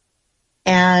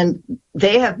 and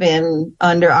they have been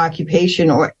under occupation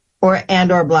or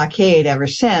blockade ever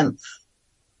since.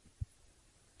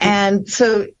 And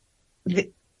so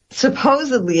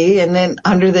supposedly, and then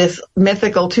under this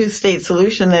mythical two-state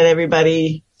solution that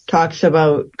everybody talks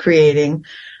about creating,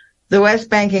 the West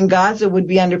Bank and Gaza would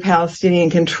be under Palestinian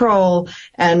control,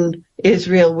 and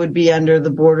Israel would be under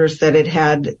the borders that it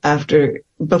had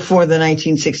before the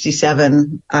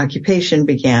 1967 occupation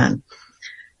began.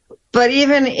 But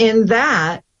even in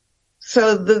that,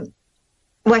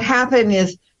 what happened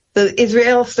is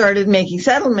Israel started making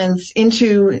settlements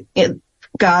into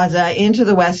Gaza, into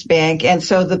the West Bank, and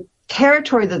so the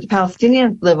territory that the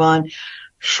Palestinians live on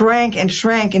shrank and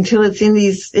shrank until it's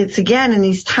again in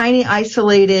these tiny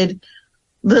isolated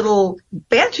little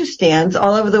Bantustans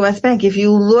all over the West Bank. If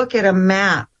you look at a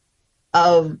map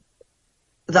of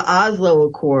the Oslo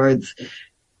Accords,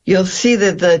 you'll see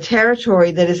that the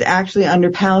territory that is actually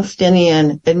under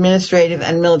Palestinian administrative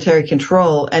and military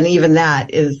control, and even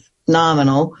that is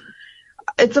nominal,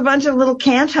 it's a bunch of little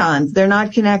cantons. They're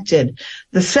not connected.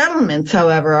 The settlements,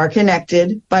 however, are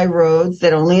connected by roads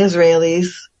that only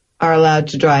Israelis are allowed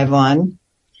to drive on.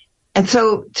 And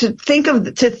so to think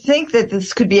that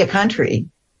this could be a country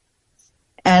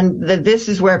and that this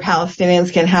is where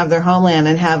Palestinians can have their homeland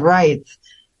and have rights,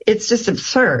 it's just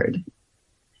absurd.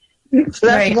 So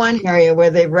that's one area where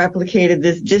they've replicated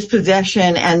this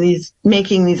dispossession and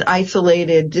making these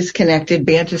isolated, disconnected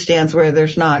Bantustans where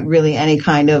there's not really any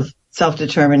kind of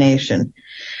self-determination.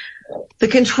 The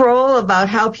control about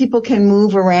how people can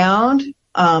move around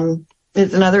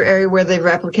is another area where they've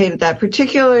replicated that,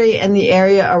 particularly in the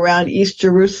area around East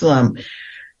Jerusalem.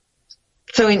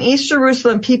 So in East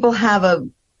Jerusalem, people have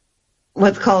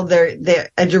what's called a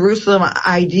Jerusalem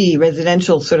ID,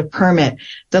 residential sort of permit,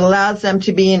 that allows them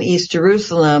to be in East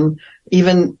Jerusalem,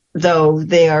 even though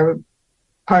they are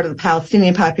part of the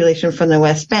Palestinian population from the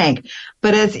West Bank.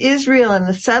 But as Israel and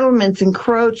the settlements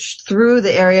encroach through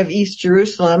the area of East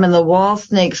Jerusalem and the wall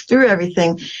snakes through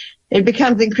everything, it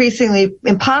becomes increasingly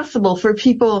impossible for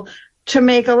people to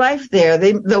make a life there.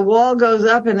 The wall goes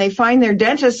up and they find their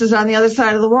dentist is on the other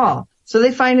side of the wall. So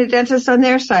they find a dentist on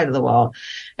their side of the wall.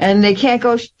 And they can't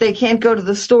go to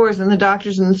the stores and the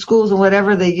doctors and the schools and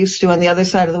whatever they used to on the other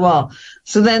side of the wall.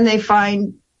 So then they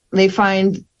find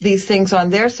these things on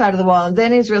their side of the wall. And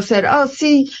then Israel said, oh,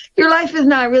 see, your life is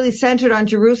not really centered on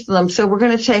Jerusalem, so we're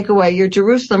going to take away your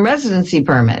Jerusalem residency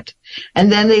permit.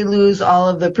 And then they lose all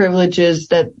of the privileges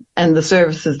and the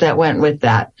services that went with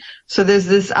that. So there's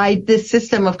this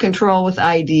system of control with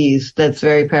IDs that's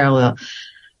very parallel.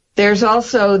 There's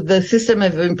also the system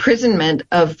of imprisonment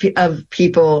of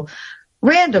people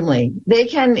randomly.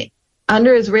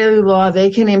 Under Israeli law, they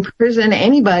can imprison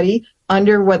anybody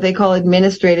under what they call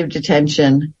administrative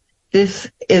detention. This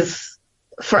is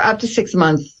for up to 6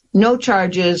 months. No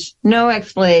charges, no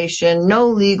explanation, no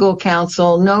legal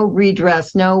counsel, no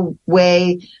redress, no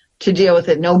way to deal with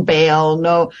it, no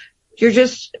bail, you're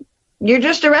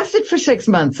just arrested for 6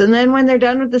 months. And then when they're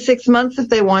done with the 6 months, if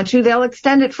they want to, they'll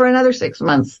extend it for another 6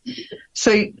 months.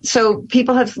 So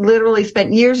people have literally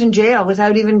spent years in jail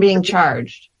without even being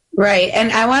charged. Right.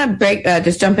 And I want to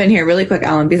just jump in here really quick,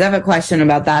 Ellen, because I have a question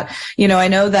about that. I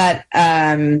know that,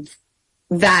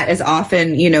 that is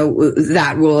often,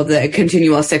 that rule of the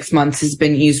continual 6 months has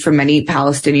been used for many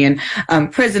Palestinian,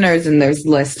 prisoners, and there's a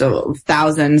list of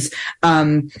thousands.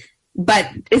 But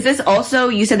is this also,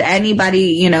 you said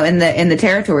anybody, in the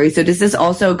territory. So does this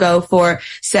also go for,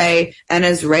 say, an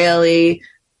Israeli,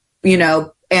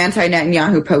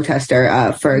 anti-Netanyahu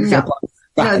protester, for example?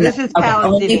 No, this is Palestinians.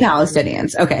 Only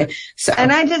Palestinians. Okay. So,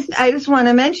 and I just want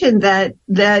to mention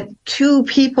that two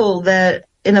people that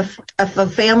in a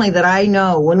family that I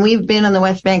know, when we've been on the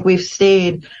West Bank, we've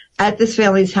stayed at this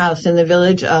family's house in the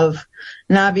village of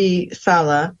Nabi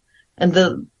Salah, And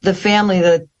the family,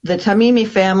 the Tamimi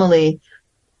family,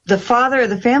 the father of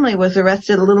the family was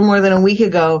arrested a little more than a week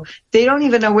ago. They don't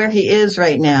even know where he is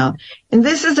right now. And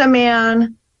this is a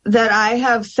man that I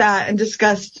have sat and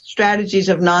discussed strategies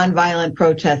of nonviolent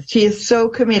protest. He is so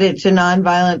committed to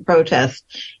nonviolent protest.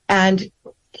 And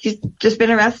he's just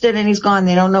been arrested and he's gone.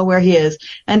 They don't know where he is.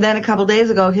 And then a couple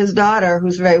days ago, his daughter,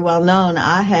 who's very well known,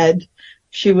 Ahed,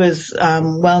 she was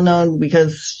well known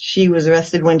because she was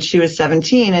arrested when she was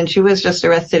 17, and she was just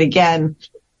arrested again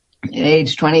at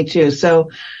age 22. So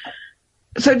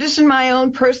just in my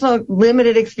own personal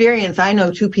limited experience, I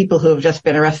know 2 people who have just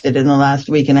been arrested in the last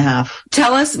week and a half.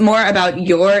 Tell us more about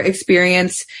your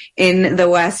experience in the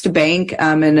West Bank,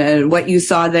 and what you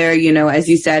saw there. You know, as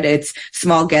you said, it's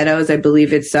small ghettos. I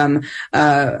believe it's around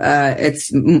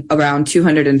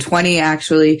 220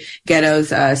 actually ghettos,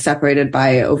 separated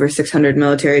by over 600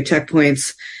 military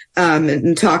checkpoints.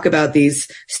 And talk about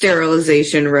these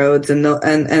sterilization roads and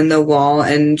the wall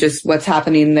and just what's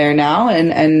happening there now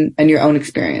and your own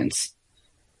experience.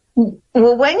 Well,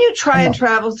 when you try and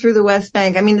travel through the West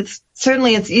Bank, I mean,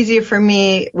 it's easier for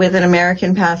me with an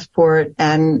American passport,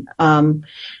 and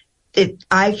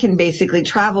I can basically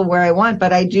travel where I want,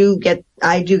 but I do get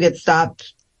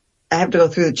stopped. I have to go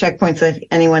through the checkpoints like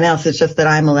anyone else. It's just that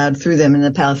I'm allowed through them and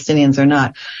the Palestinians are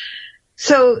not.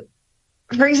 So,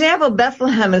 for example,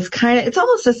 Bethlehem is it's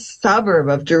almost a suburb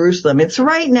of Jerusalem. It's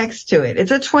right next to it.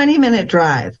 It's a 20-minute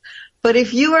drive. But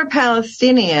if you are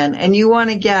Palestinian and you want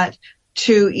to get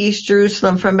to East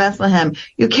Jerusalem from Bethlehem,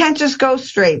 you can't just go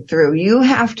straight through. You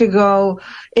have to go,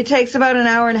 it takes about an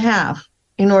hour and a half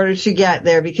in order to get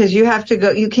there, because you have to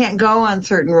go, you can't go on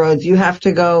certain roads. You have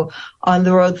to go on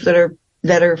the roads that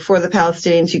are for the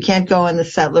Palestinians. You can't go on the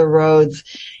settler roads.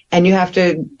 And you have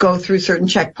to go through certain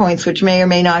checkpoints, which may or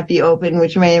may not be open,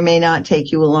 which may or may not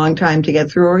take you a long time to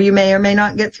get through, or you may or may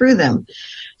not get through them.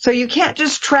 So you can't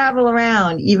just travel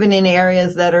around, even in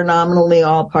areas that are nominally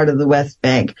all part of the West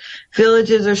Bank.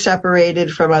 Villages are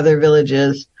separated from other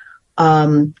villages.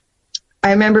 I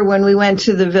remember when we went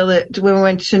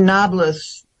to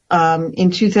Nablus,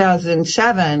 in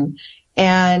 2007,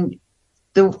 and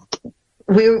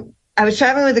I was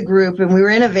traveling with a group and we were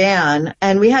in a van,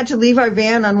 and we had to leave our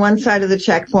van on one side of the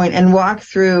checkpoint and walk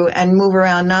through and move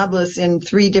around Nablus in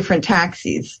 3 different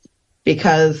taxis,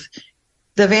 because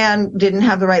the van didn't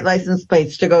have the right license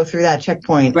plates to go through that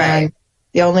checkpoint. Right. And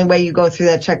the only way you go through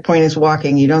that checkpoint is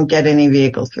walking. You don't get any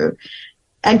vehicle through.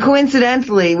 And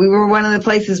coincidentally, one of the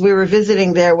places we were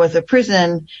visiting there was a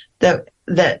prison that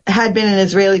had been an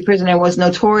Israeli prison and was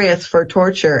notorious for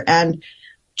torture. And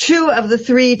 2 of the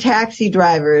 3 taxi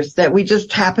drivers that we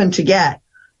just happened to get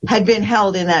had been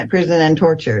held in that prison and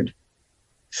tortured.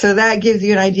 So that gives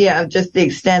you an idea of just the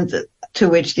extent to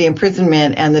which the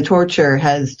imprisonment and the torture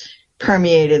has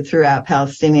permeated throughout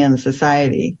Palestinian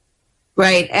society.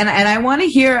 Right. And I want to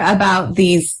hear about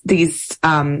the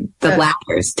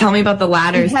ladders. Tell me about the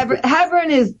ladders. Hebron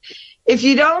is, if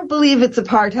you don't believe it's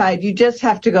apartheid, you just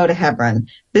have to go to Hebron.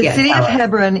 The city of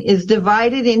Hebron is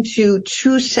divided into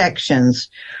 2 sections.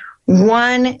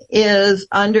 One is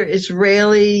under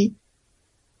Israeli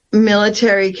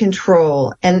military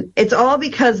control, and it's all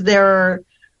because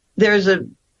there's a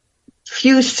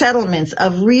few settlements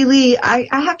of really, I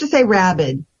have to say,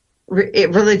 rabid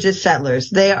religious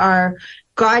settlers.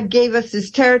 God gave us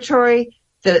this territory,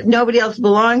 that nobody else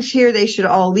belongs here. They should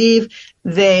all leave.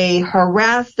 They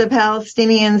harass the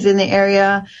Palestinians in the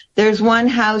area. There's one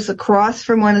house across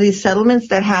from one of these settlements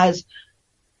that has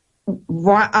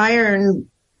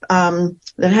iron, the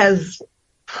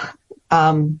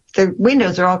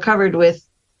windows are all covered with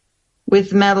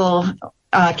metal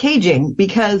caging,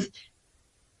 because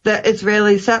the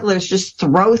Israeli settlers just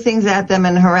throw things at them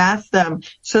and harass them.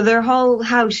 So their whole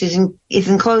house is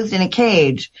enclosed in a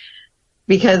cage,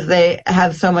 because they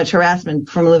have so much harassment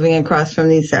from living across from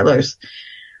these settlers.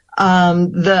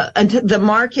 The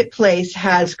marketplace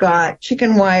has got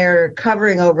chicken wire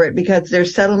covering over it, because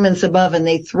there's settlements above and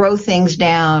they throw things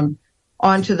down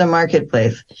onto the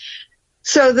marketplace.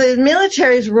 So the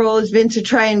military's role has been to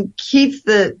try and keep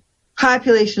the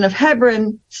population of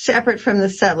Hebron separate from the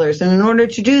settlers. And in order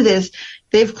to do this,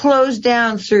 they've closed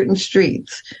down certain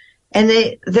streets. And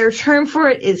their term for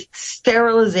it is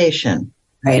sterilization.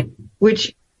 Right.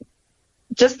 Which,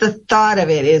 just the thought of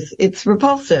it it's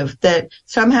repulsive, that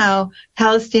somehow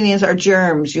Palestinians are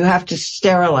germs. You have to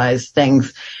sterilize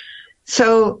things.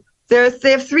 So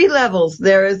they have 3 levels.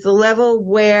 There is the level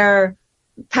where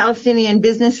Palestinian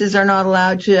businesses are not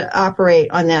allowed to operate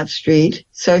on that street.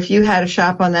 So if you had a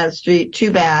shop on that street,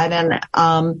 too bad.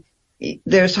 And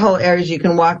there's whole areas you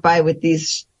can walk by with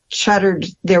these shuttered,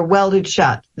 they're welded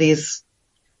shut, these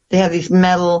They have these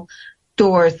metal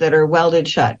doors that are welded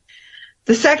shut.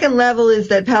 The second level is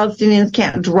that Palestinians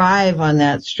can't drive on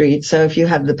that street. So if you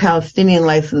have the Palestinian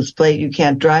license plate, you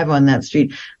can't drive on that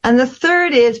street. And the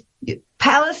third is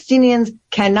Palestinians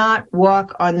cannot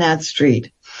walk on that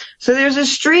street. So there's a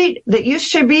street that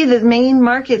used to be the main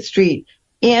market street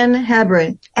in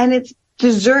Hebron, and it's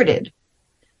deserted,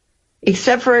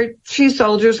 except for a few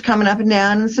soldiers coming up and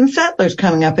down and some settlers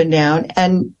coming up and down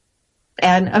and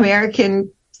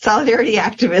American solidarity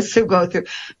activists who go through.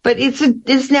 But it's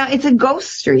a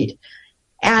ghost street.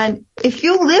 And if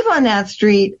you live on that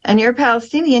street and you're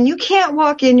Palestinian, you can't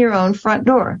walk in your own front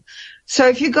door. So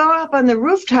if you go up on the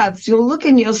rooftops, you'll look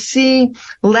and you'll see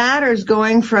ladders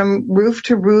going from roof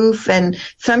to roof, and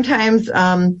sometimes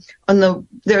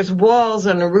there's walls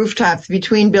on the rooftops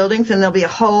between buildings, and there'll be a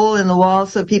hole in the wall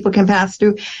so people can pass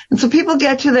through. And so people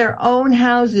get to their own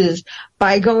houses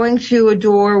by going to a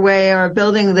doorway or a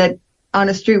building that on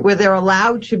a street where they're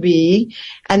allowed to be,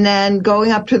 and then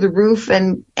going up to the roof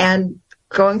and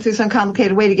going through some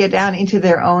complicated way to get down into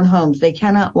their own homes. They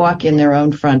cannot walk in their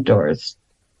own front doors.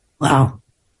 Wow.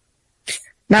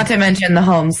 Not to mention the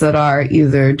homes that are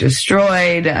either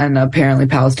destroyed, and apparently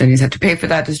Palestinians have to pay for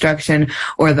that destruction,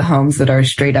 or the homes that are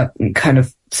straight up kind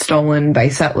of stolen by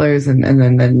settlers and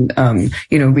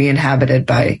then re-inhabited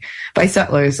by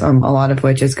settlers, a lot of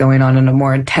which is going on a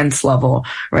more intense level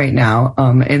right now,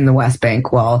 in the West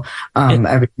Bank while,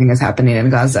 everything is happening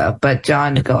in Gaza. But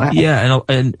John, go ahead. Yeah.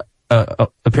 And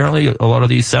apparently a lot of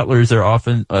these settlers are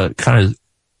often, kind of,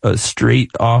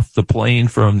 straight off the plane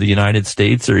from the United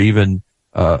States, or even,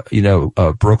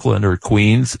 Brooklyn or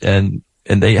Queens, and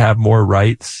they have more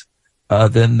rights,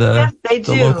 than the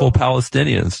local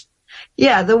Palestinians.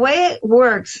 Yeah, the way it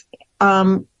works,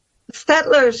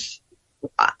 settlers,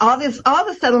 all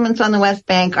the settlements on the West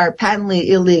Bank are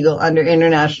patently illegal under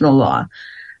international law.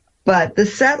 But the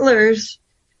settlers,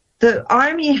 the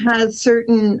army has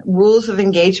certain rules of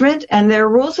engagement, and their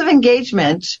rules of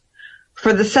engagement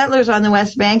for the settlers on the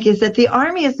West Bank is that the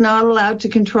army is not allowed to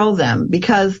control them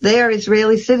because they are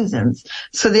Israeli citizens.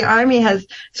 So the army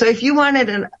so if you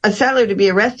wanted a settler to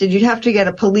be arrested, you'd have to get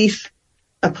a police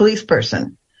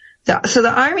person. So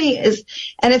the army is,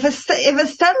 and if a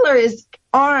settler is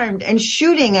armed and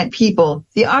shooting at people,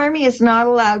 the army is not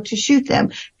allowed to shoot them.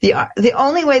 The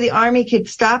only way the army could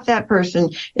stop that person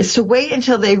is to wait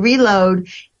until they reload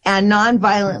and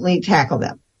non-violently tackle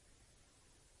them.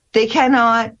 They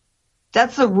cannot.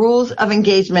 That's the rules of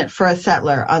engagement for a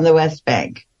settler on the West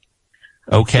Bank.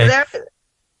 Okay. So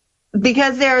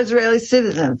because they're Israeli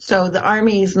citizens, so the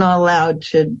army is not allowed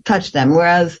to touch them,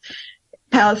 whereas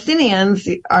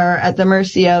Palestinians are at the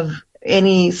mercy of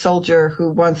any soldier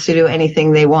who wants to do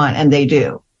anything they want, and they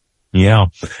do. Yeah.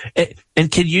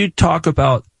 And can you talk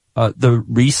about the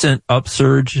recent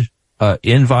upsurge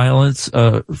in violence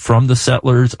from the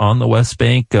settlers on the West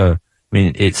Bank?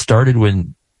 It started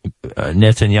when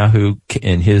Netanyahu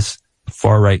and his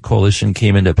far-right coalition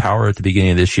came into power at the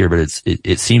beginning of this year, but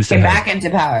it seems to have back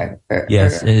into power.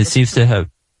 Yes, and it seems to have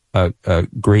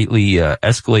greatly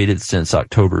escalated since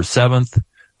October 7th.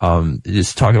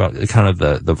 Just talk about kind of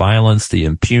the violence, the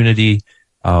impunity,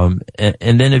 and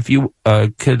then if you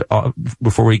could,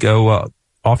 before we go,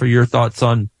 offer your thoughts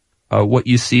on what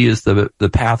you see as the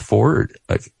path forward,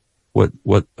 like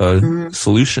what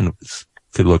solutions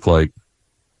could look like.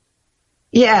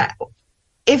 Yeah,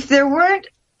 if there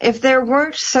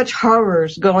weren't such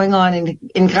horrors going on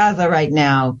in Gaza right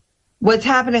now, what's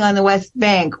happening on the West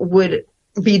Bank would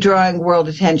be drawing world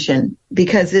attention,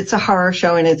 because it's a horror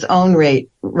show in its own right.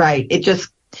 It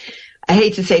just, I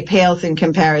hate to say pales in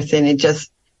comparison. It's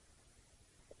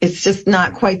just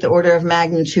not quite the order of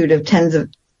magnitude of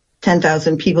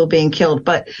 10,000 people being killed.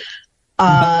 But,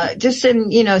 just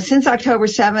since October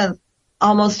 7th,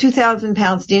 almost 2,000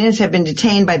 Palestinians have been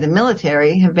detained by the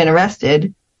military, have been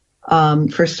arrested,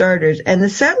 for starters. And the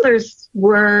settlers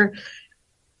were,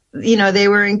 they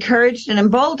were encouraged and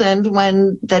emboldened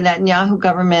when the Netanyahu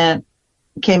government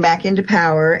came back into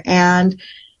power. And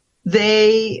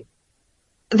there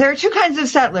are two kinds of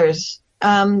settlers.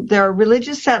 There are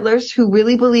religious settlers who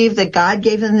really believe that God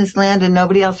gave them this land and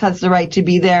nobody else has the right to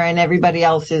be there, and everybody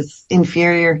else is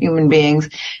inferior human beings.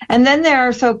 And then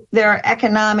there are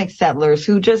economic settlers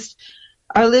who just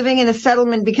are living in a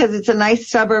settlement because it's a nice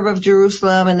suburb of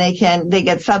Jerusalem, and they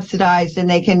get subsidized and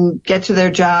they can get to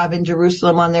their job in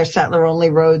Jerusalem on their settler only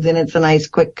roads, and it's a nice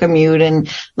quick commute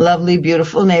and lovely,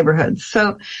 beautiful neighborhoods.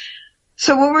 So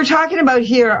what we're talking about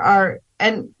here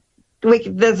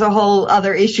there's a whole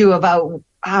other issue about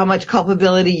how much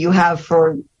culpability you have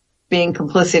for being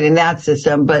complicit in that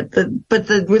system. But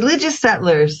the religious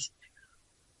settlers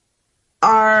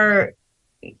are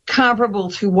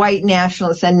comparable to white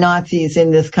nationalists and Nazis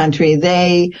in this country.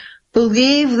 They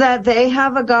believe that they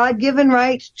have a God-given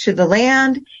right to the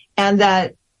land and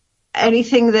that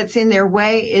anything that's in their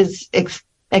way is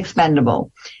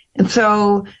expendable. And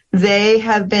so they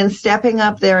have been stepping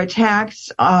up their attacks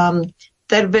that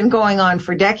have been going on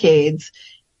for decades.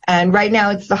 And right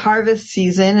now it's the harvest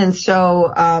season. And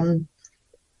so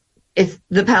if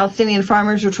the Palestinian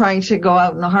farmers are trying to go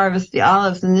out and harvest the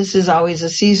olives, and this is always a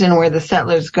season where the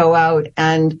settlers go out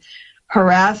and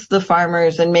harass the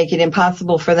farmers and make it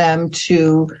impossible for them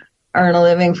to earn a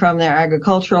living from their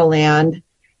agricultural land.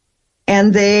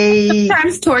 And they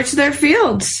sometimes torch their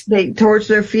fields. They torch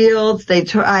their fields.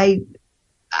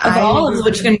 Olives,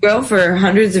 which can grow for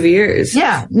hundreds of years.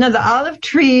 Yeah. No, the olive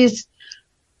trees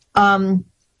are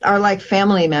like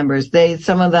family members.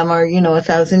 Some of them are,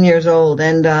 1,000 years old.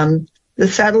 And the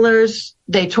settlers,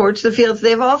 they torch the fields.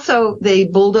 They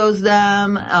bulldoze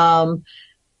them.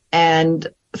 And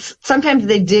sometimes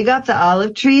they dig up the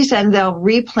olive trees and they'll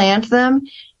replant them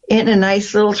in a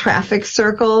nice little traffic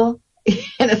circle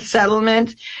in a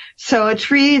settlement. So a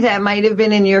tree that might have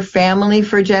been in your family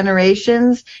for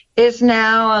generations is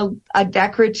now a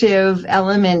decorative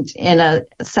element in a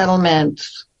settlement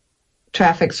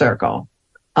traffic circle.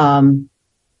 And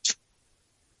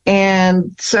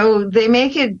so they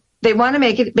want to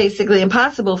make it basically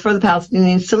impossible for the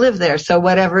Palestinians to live there. So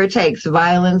whatever it takes,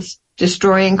 violence,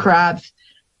 destroying crops,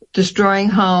 destroying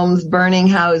homes, burning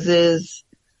houses.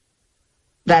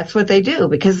 That's what they do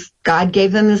because God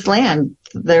gave them this land.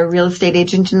 They're real estate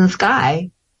agents in the sky.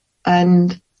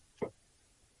 And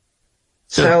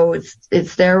so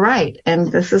it's their right.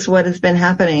 And this is what has been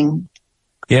happening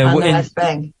on the West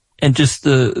Bank. And just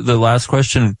the last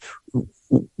question,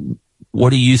 what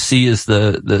do you see as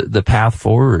the path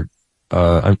forward?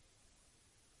 Well,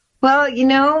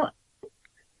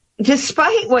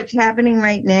 despite what's happening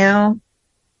right now,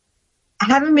 I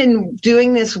haven't been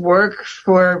doing this work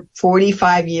for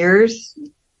 45 years.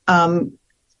 I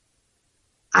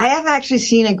have actually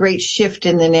seen a great shift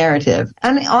in the narrative,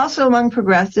 and also among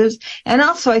progressives, and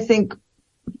also I think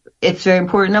it's very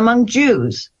important among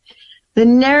Jews. The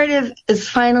narrative is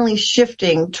finally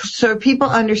shifting so people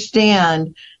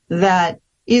understand that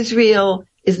Israel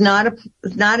is not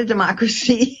a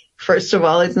democracy. First of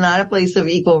all, it's not a place of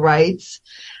equal rights.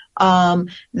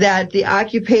 That the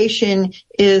occupation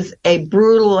is a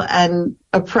brutal and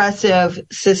oppressive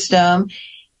system,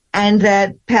 and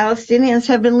that Palestinians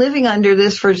have been living under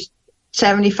this for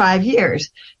 75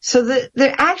 years. So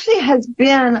there actually has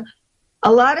been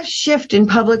a lot of shift in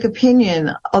public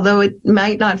opinion, although it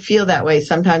might not feel that way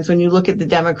sometimes when you look at the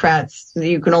Democrats.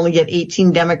 You can only get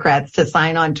 18 Democrats to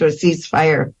sign on to a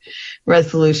ceasefire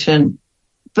resolution.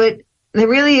 But there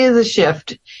really is a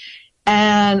shift.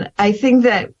 And I think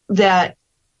that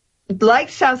like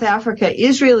South Africa,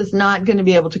 Israel is not going to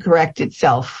be able to correct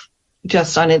itself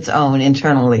just on its own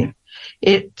internally.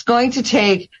 It's going to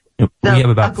take we have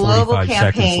about a global 45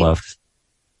 campaign seconds left.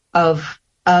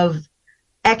 of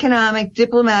economic,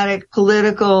 diplomatic,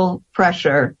 political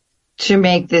pressure to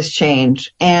make this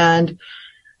change. And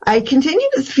I continue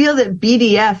to feel that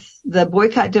BDS, the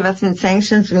Boycott, Divestment,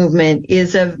 Sanctions movement,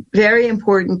 is a very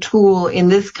important tool in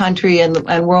this country and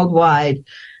worldwide.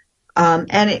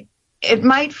 And it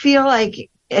might feel like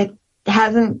it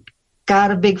hasn't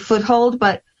got a big foothold,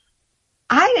 but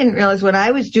I didn't realize when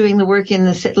I was doing the work in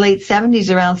the late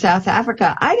 70s around South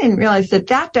Africa, I didn't realize that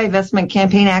divestment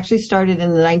campaign actually started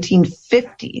in the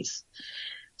 1950s.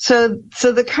 So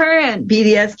the current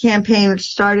BDS campaign, which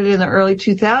started in the early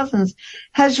 2000s,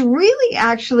 has really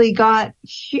actually got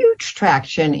huge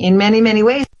traction in many, many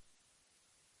ways.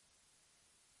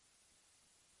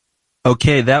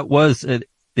 Okay, that was the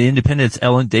Independent's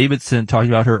Ellen Davidson talking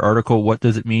about her article, What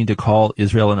Does It Mean to Call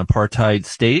Israel an Apartheid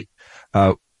State?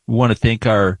 We want to thank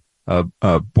our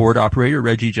board operator,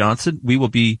 Reggie Johnson. We will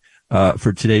be,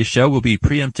 for today's show, we'll be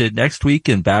preempted next week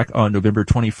and back on November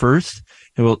 21st.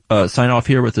 And we'll sign off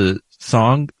here with a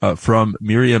song from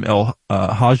Miriam El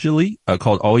Hajili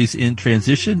called Always in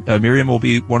Transition. Miriam will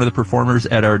be one of the performers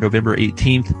at our November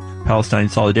 18th Palestine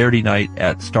Solidarity Night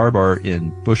at Star Bar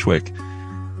in Bushwick.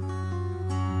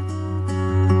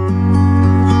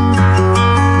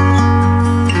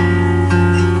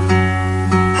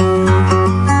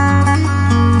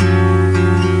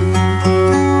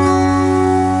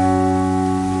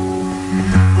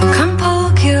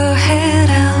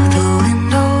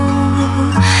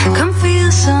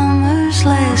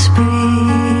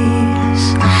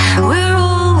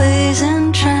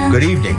 Good evening.